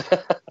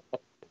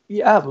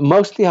 Yeah,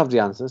 mostly have the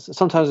answers.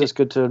 Sometimes it's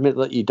good to admit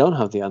that you don't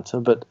have the answer,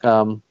 but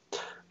I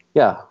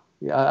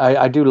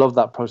do love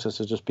that process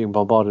of just being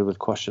bombarded with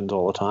questions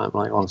all the time,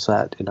 like on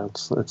set.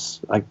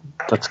 It's like,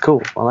 that's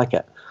cool. I like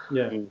it.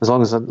 Yeah. As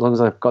long as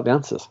I've got the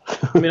answers.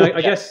 I mean,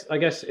 I guess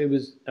it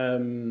was.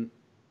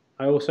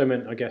 I also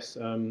meant,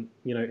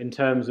 in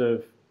terms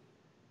of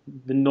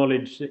the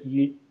knowledge that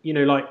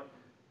like,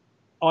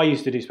 I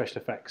used to do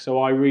special effects, so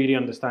I really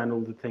understand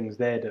all the things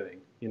they're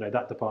doing.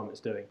 That department's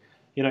doing.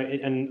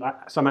 And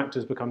some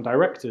actors become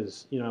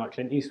directors. Like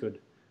Clint Eastwood.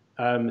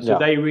 So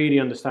they really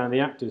understand the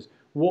actors.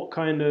 What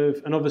kind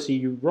of, and obviously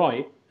you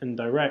write and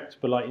direct,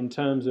 but like in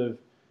terms of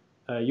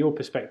your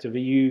perspective, do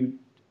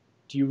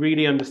you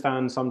really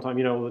understand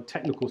sometimes, all the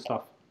technical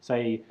stuff,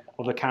 say,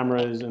 of the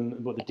cameras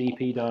and what the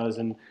DP does,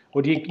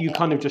 or do you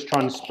kind of just try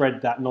and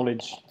spread that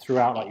knowledge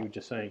throughout, like you were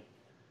just saying?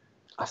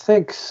 I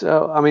think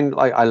so. I mean,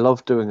 like, I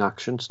love doing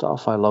action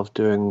stuff. I love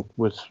doing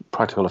with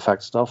practical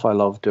effects stuff. I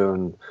love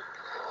doing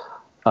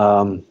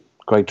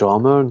great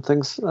drama and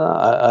things.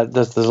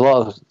 There's a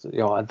lot of,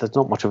 there's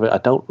not much of it I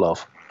don't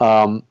love.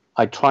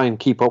 I try and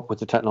keep up with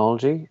the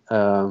technology.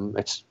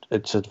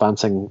 It's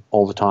advancing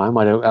all the time.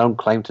 I don't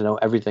claim to know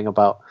everything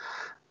about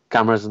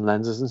cameras and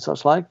lenses and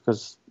such like,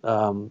 because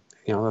I've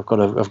got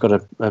a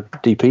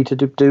DP to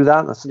do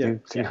that.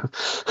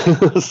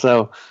 That's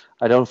so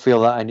I don't feel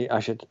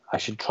that I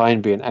should try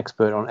and be an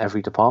expert on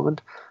every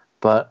department,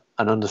 but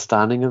an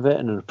understanding of it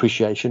and an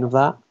appreciation of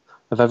that,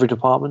 of every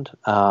department.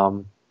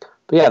 But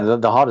yeah,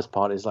 the hardest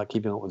part is like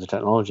keeping up with the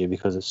technology,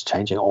 because it's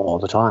changing all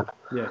the time.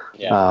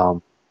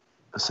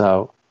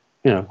 So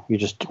you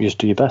just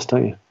do your best,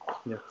 don't you?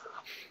 Yeah.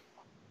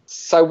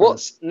 So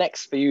what's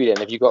next for you then?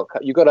 Have you got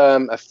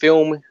a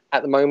film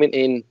at the moment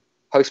in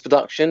post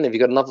production? Have you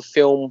got another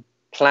film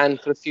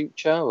planned for the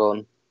future?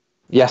 Or?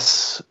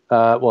 Yes,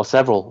 well,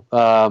 several.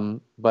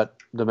 But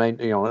the main,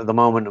 at the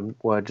moment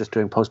we're just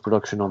doing post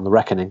production on The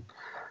Reckoning,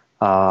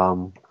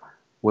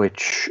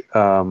 which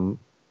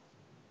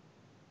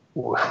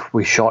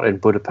we shot in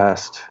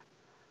Budapest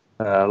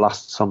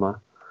last summer,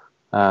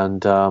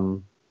 and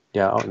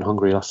out in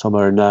Hungary last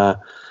summer, and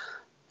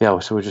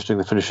so we're just doing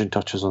the finishing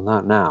touches on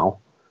that now.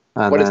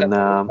 And what is that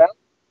about,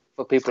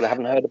 for people that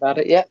haven't heard about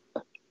it yet?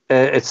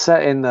 It's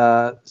set in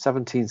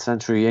 17th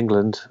century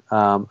England,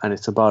 and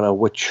it's about a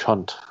witch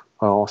hunt,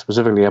 or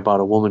specifically about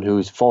a woman who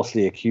is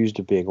falsely accused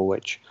of being a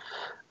witch,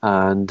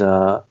 and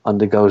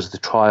undergoes the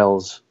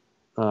trials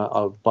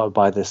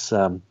by this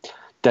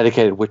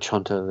dedicated witch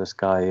hunter, this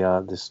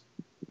guy, this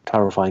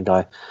terrifying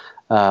guy,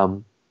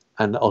 and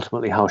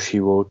ultimately how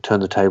she will turn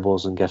the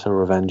tables and get her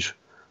revenge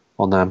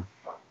on them.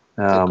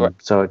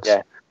 So it's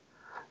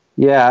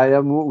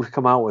what we've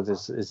come out with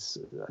is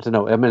I don't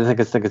know. I mean, I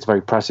think it's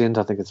very prescient.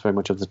 I think it's very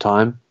much of the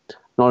time.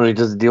 Not only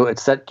does it deal,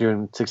 it's set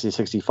during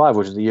 1665,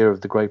 which is the year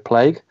of the Great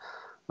Plague,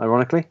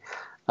 ironically,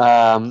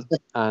 and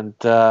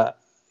the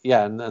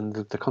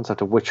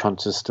concept of witch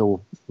hunts is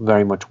still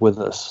very much with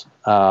us.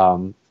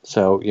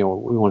 So we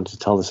wanted to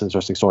tell this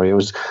interesting story.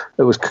 I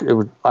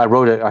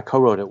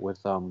co-wrote it with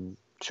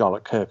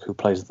Charlotte Kirk, who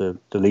plays the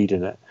lead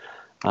in it,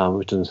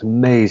 which does an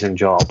amazing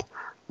job.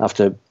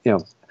 After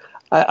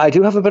I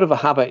do have a bit of a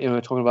habit,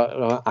 talking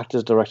about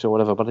actors, director, or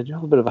whatever, but I do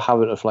have a bit of a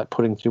habit of like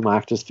putting through my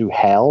actors through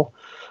hell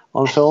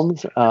on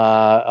films.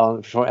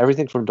 For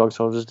everything from Dog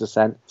Soldiers to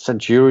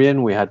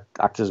Centurion, we had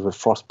actors with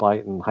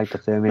frostbite and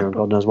hypothermia and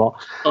God knows what.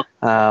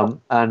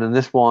 And in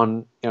this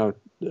one,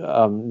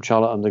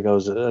 Charlotte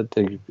undergoes all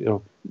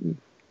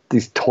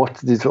these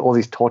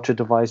torture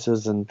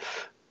devices and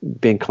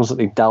being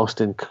constantly doused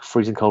in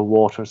freezing cold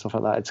water and stuff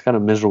like that. It's kind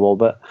of miserable,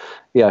 but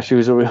yeah, she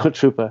was a real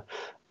trooper.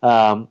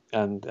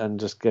 And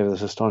just gave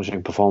this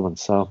astonishing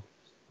performance. So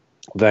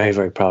very,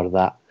 very proud of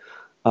that.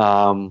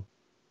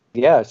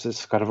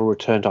 It's kind of a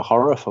return to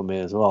horror for me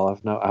as well.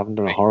 I haven't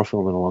done a horror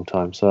film in a long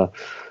time, so it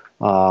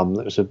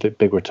was a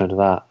big return to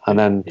that. And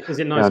then is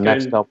it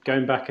nice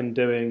going back and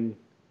doing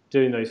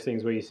those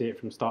things where you see it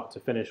from start to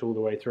finish all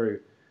the way through?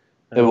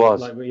 It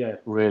was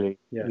really.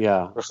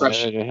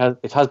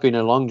 It has been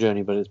a long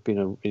journey, but it's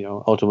been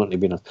ultimately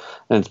been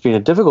a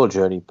difficult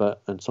journey,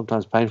 and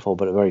sometimes painful,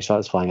 but very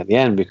satisfying at the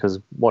end,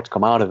 because what's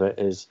come out of it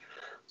is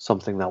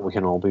something that we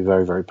can all be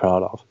very, very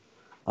proud of.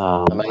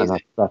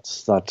 And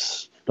that's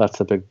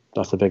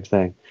the big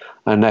thing.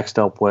 And next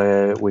up,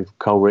 we've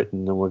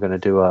co-written and we're going to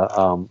do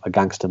a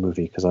gangster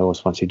movie, because I always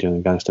fancy doing a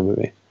gangster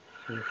movie.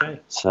 Okay.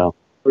 So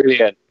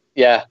brilliant.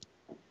 Yeah.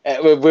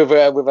 With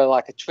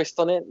like a twist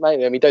on it,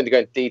 maybe. I mean, don't go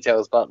into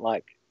details, but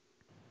like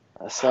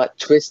a slight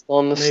twist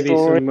on the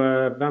story. Maybe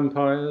some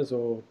vampires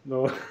or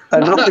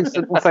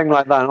nothing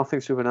like that.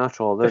 Nothing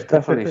supernatural. There's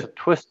definitely a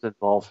twist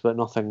involved, but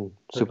nothing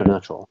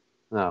supernatural.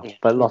 No,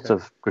 but lots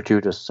of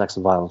gratuitous sex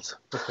and violence.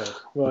 Okay.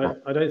 Well,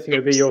 I don't think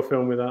it'd be your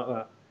film without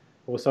that,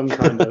 or some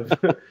kind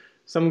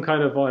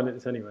of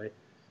violence anyway.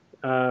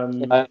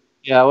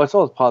 It's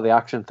all part of the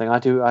action thing. I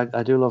do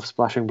love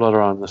splashing blood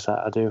around the set.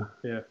 I do.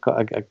 Yeah.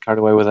 I get carried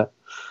away with it.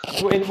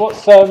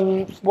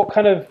 What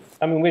kind of?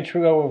 I mean, we're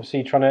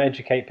obviously trying to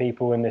educate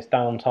people in this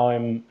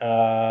downtime,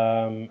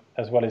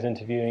 as well as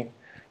interviewing,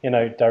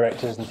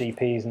 directors and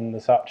DPs and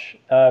the such.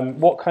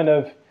 What kind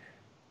of?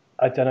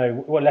 I don't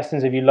know. What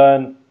lessons have you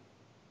learned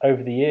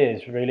over the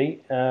years,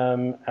 really?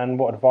 And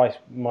what advice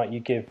might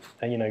you give,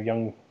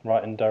 young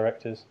writing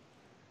directors?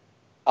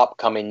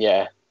 Upcoming,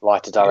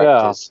 writer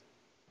directors.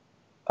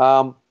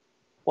 Yeah.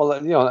 Well,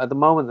 at the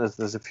moment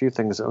there's a few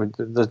things.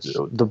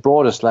 The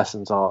broadest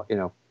lessons are,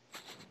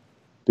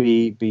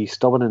 be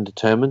stubborn and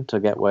determined to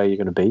get where you're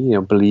going to be.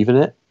 Believe in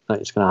it, that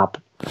it's going to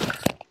happen.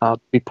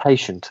 Be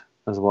patient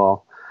as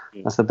well.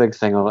 That's the big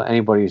thing.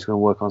 Anybody who's going to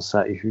work on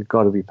set, you've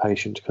got to be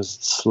patient, because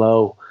it's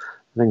slow.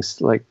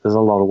 Things like there's a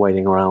lot of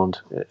waiting around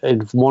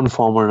in one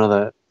form or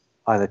another,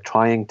 either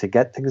trying to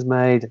get things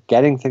made,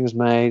 getting things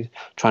made,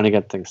 trying to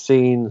get things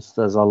seen.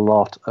 There's a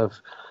lot of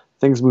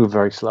things move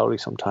very slowly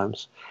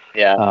sometimes.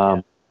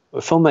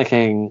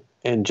 Filmmaking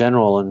in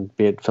general, and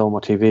be it film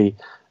or TV,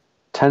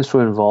 tends to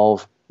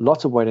involve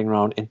lots of waiting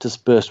around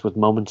interspersed with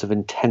moments of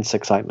intense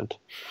excitement.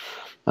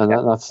 And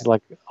that's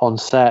like on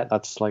set,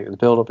 that's like the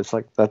build up. It's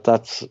like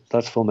that's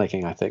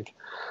filmmaking, I think.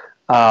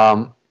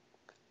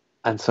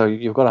 And so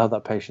you've got to have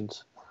that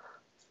patience.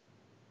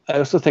 I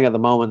also think at the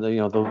moment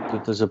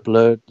that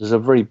there's a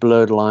very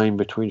blurred line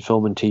between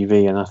film and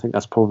TV, and I think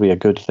that's probably a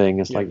good thing.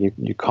 It's like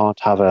you can't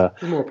have an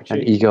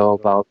ego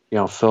about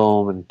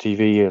film and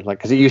TV, like,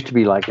 because it used to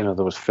be like there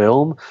was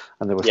film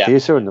and there was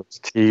theater and there was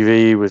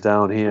TV was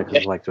down here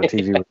because like the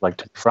TV was like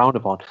to be frowned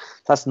upon.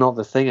 That's not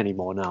the thing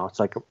anymore now.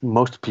 It's like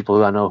most people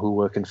who I know who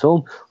work in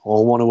film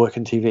all want to work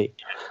in TV,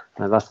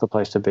 and that's the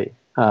place to be.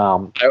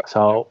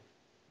 So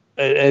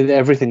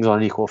everything's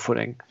on equal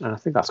footing, and I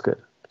think that's good.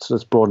 So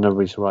it's broadened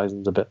everybody's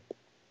horizons a bit.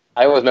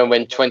 I always remember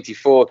when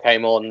 24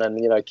 came on and,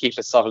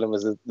 Kiefer Sutherland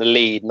was the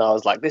lead, and I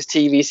was like, this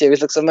TV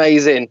series looks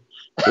amazing.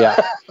 Yeah.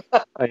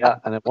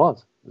 And it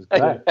was. It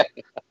was great.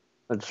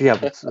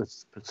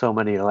 But so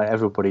many, like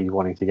everybody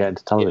wanting to get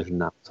into television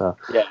now. So,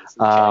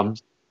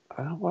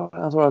 what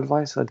other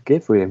advice I'd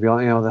give, really?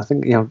 I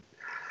think,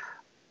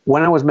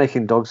 when I was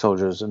making Dog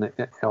Soldiers, and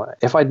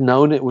if I'd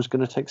known it was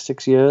going to take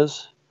 6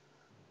 years,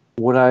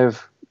 would I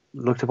have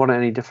looked upon it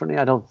any differently?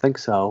 I don't think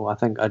so. I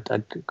think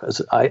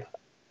as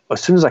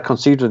soon as I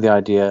conceived of the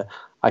idea,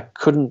 I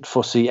couldn't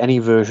foresee any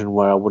version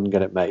where I wouldn't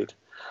get it made,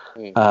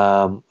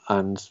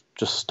 and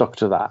just stuck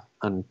to that.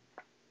 And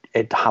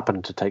it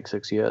happened to take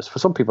 6 years. For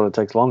some people, it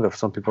takes longer. For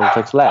some people, it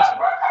takes less.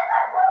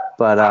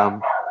 But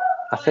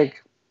I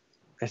think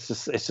it's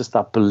just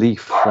that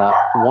belief that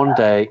one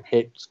day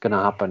it's going to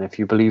happen if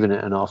you believe in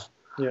it enough.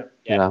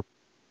 Yeah.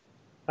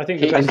 I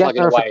think and get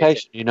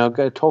verification.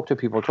 Go talk to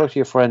people, talk to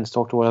your friends,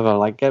 talk to whatever.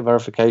 Like, get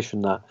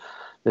verification that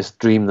this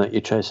dream that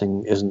you're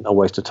chasing isn't a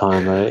waste of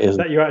time. That it isn't.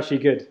 That you're actually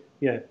good.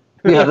 Yeah.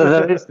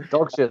 There is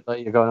dog shit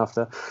that you're going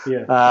after.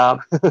 Yeah.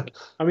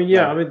 I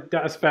mean,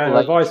 that's fair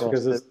advice,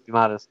 because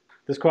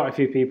there's quite a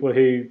few people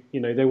who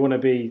they want to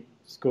be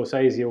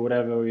Scorsese or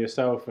whatever, or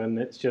yourself, and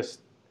it's just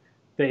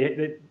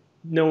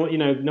no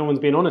one's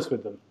being honest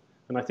with them.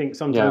 And I think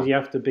sometimes you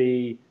have to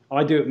be.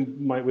 I do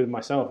it with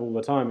myself all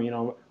the time.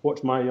 I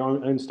watch my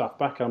own stuff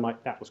back, and I'm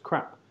like, that was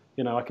crap.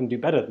 I can do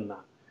better than that.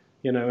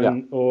 And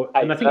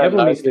I think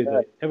everyone needs to do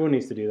that. Everyone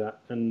needs to do that,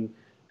 and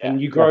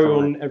you grow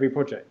definitely on every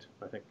project,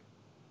 I think.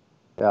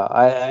 Yeah,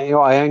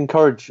 I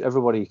encourage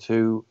everybody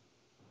to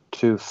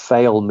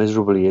fail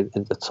miserably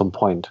at some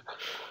point,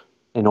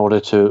 in order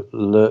to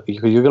learn.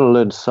 You're going to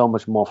learn so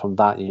much more from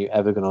that than you're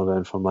ever going to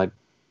learn from like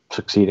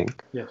succeeding.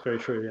 Yeah, it's very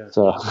true. Yeah.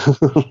 So.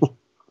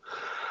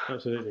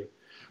 Absolutely.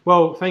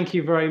 Well, thank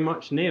you very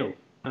much, Neil.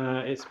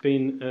 It's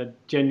been a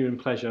genuine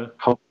pleasure.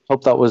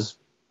 Hope that was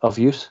of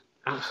use.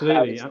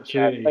 Absolutely. Thank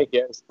you.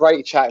 It was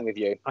great chatting with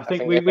you. I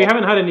think we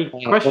haven't had any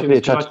questions,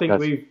 because I think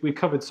we've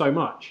covered so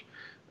much.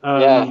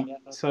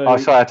 So,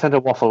 sorry, I tend to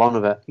waffle on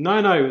a bit. No,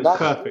 it was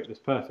perfect. It was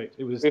perfect.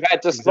 We've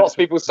had just lots of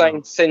people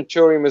saying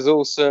Centurion was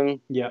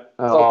awesome. Yeah.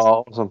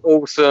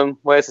 Awesome.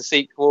 Where's the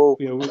sequel?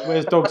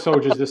 Where's Dog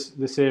Soldiers,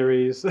 the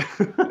series?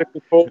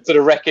 Looking forward to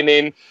the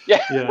reckoning.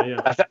 Yeah.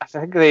 I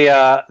think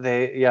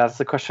that's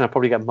the question I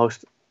probably get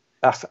most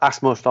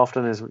asked most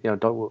often is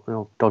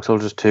Dog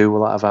Soldiers 2,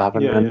 will that ever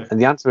happen?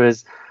 And the answer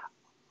is,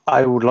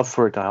 I would love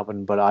for it to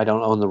happen, but I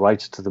don't own the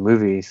rights to the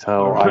movie,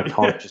 so I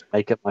can't just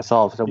make it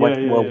myself. So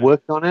we're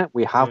working on it.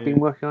 We have been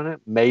working on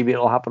it. Maybe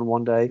it'll happen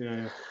one day.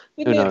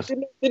 Who knows?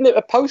 Didn't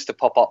a poster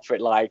pop up for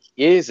it like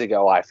years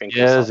ago? I think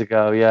years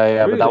ago.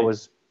 Yeah. Really? But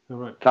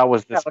that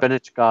was the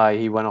spinach guy.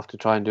 He went off to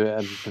try and do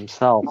it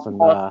himself. And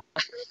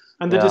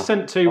the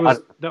Descent 2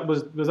 was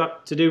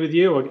that to do with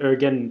you, or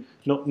again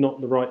not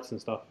the rights and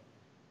stuff?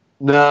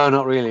 No,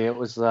 not really. It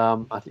was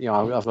I've got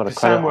a credit.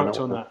 Sam worked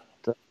on that.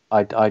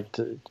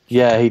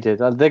 He did.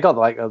 They got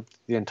like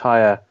the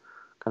entire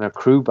kind of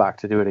crew back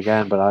to do it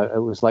again, but it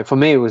was like, for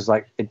me, it was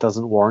like, it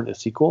doesn't warrant a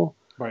sequel.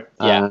 Right.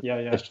 Yeah.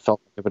 It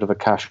felt like a bit of a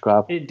cash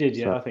grab. It did,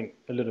 I think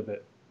a little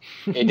bit.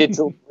 It did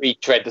sort of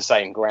retread the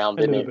same ground,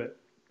 didn't it? A little bit.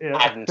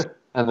 Yeah.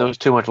 And there was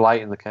too much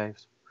light in the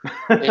caves.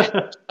 A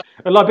bit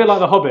like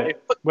The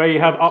Hobbit, where you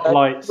have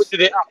uplights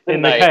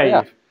in the cave.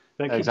 Yeah.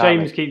 Exactly.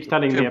 James keeps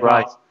telling me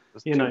about.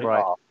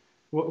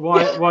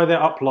 Why there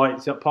are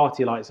uplights,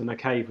 party lights in a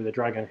cave with a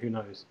dragon? Who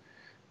knows?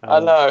 I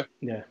know.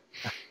 Yeah.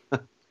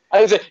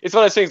 It's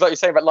one of those things like you're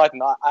saying about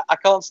lighting. I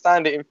can't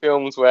stand it in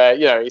films where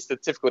it's the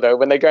typical though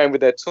when they go in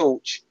with their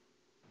torch,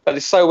 but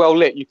it's so well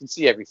lit you can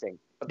see everything.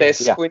 But they're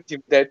squinting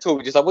with their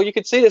torch. It's like, well, you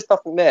can see there's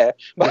nothing there.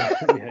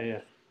 Yeah.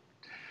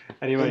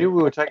 Anyway, I knew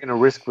we were taking a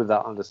risk with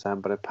that,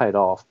 understand, but it paid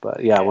off.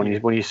 But when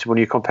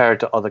you compare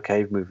it to other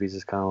cave movies,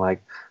 it's kind of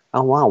like,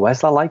 oh wow,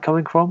 where's that light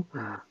coming from?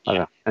 I don't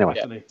know.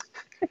 Anyway.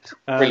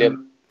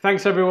 Brilliant.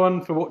 Thanks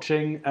everyone for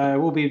watching.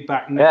 We'll be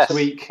back next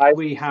week.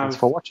 Thanks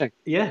for watching.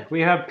 Yeah,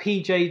 we have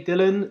PJ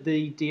Dillon,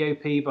 the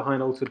DOP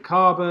behind Altered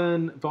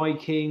Carbon,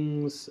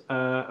 Vikings,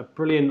 a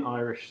brilliant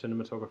Irish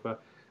cinematographer.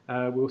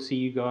 We'll see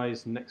you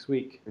guys next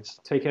week.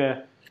 Take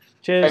care.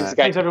 Cheers.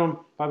 Thanks everyone.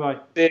 Bye bye.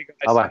 See you guys.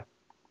 Bye bye.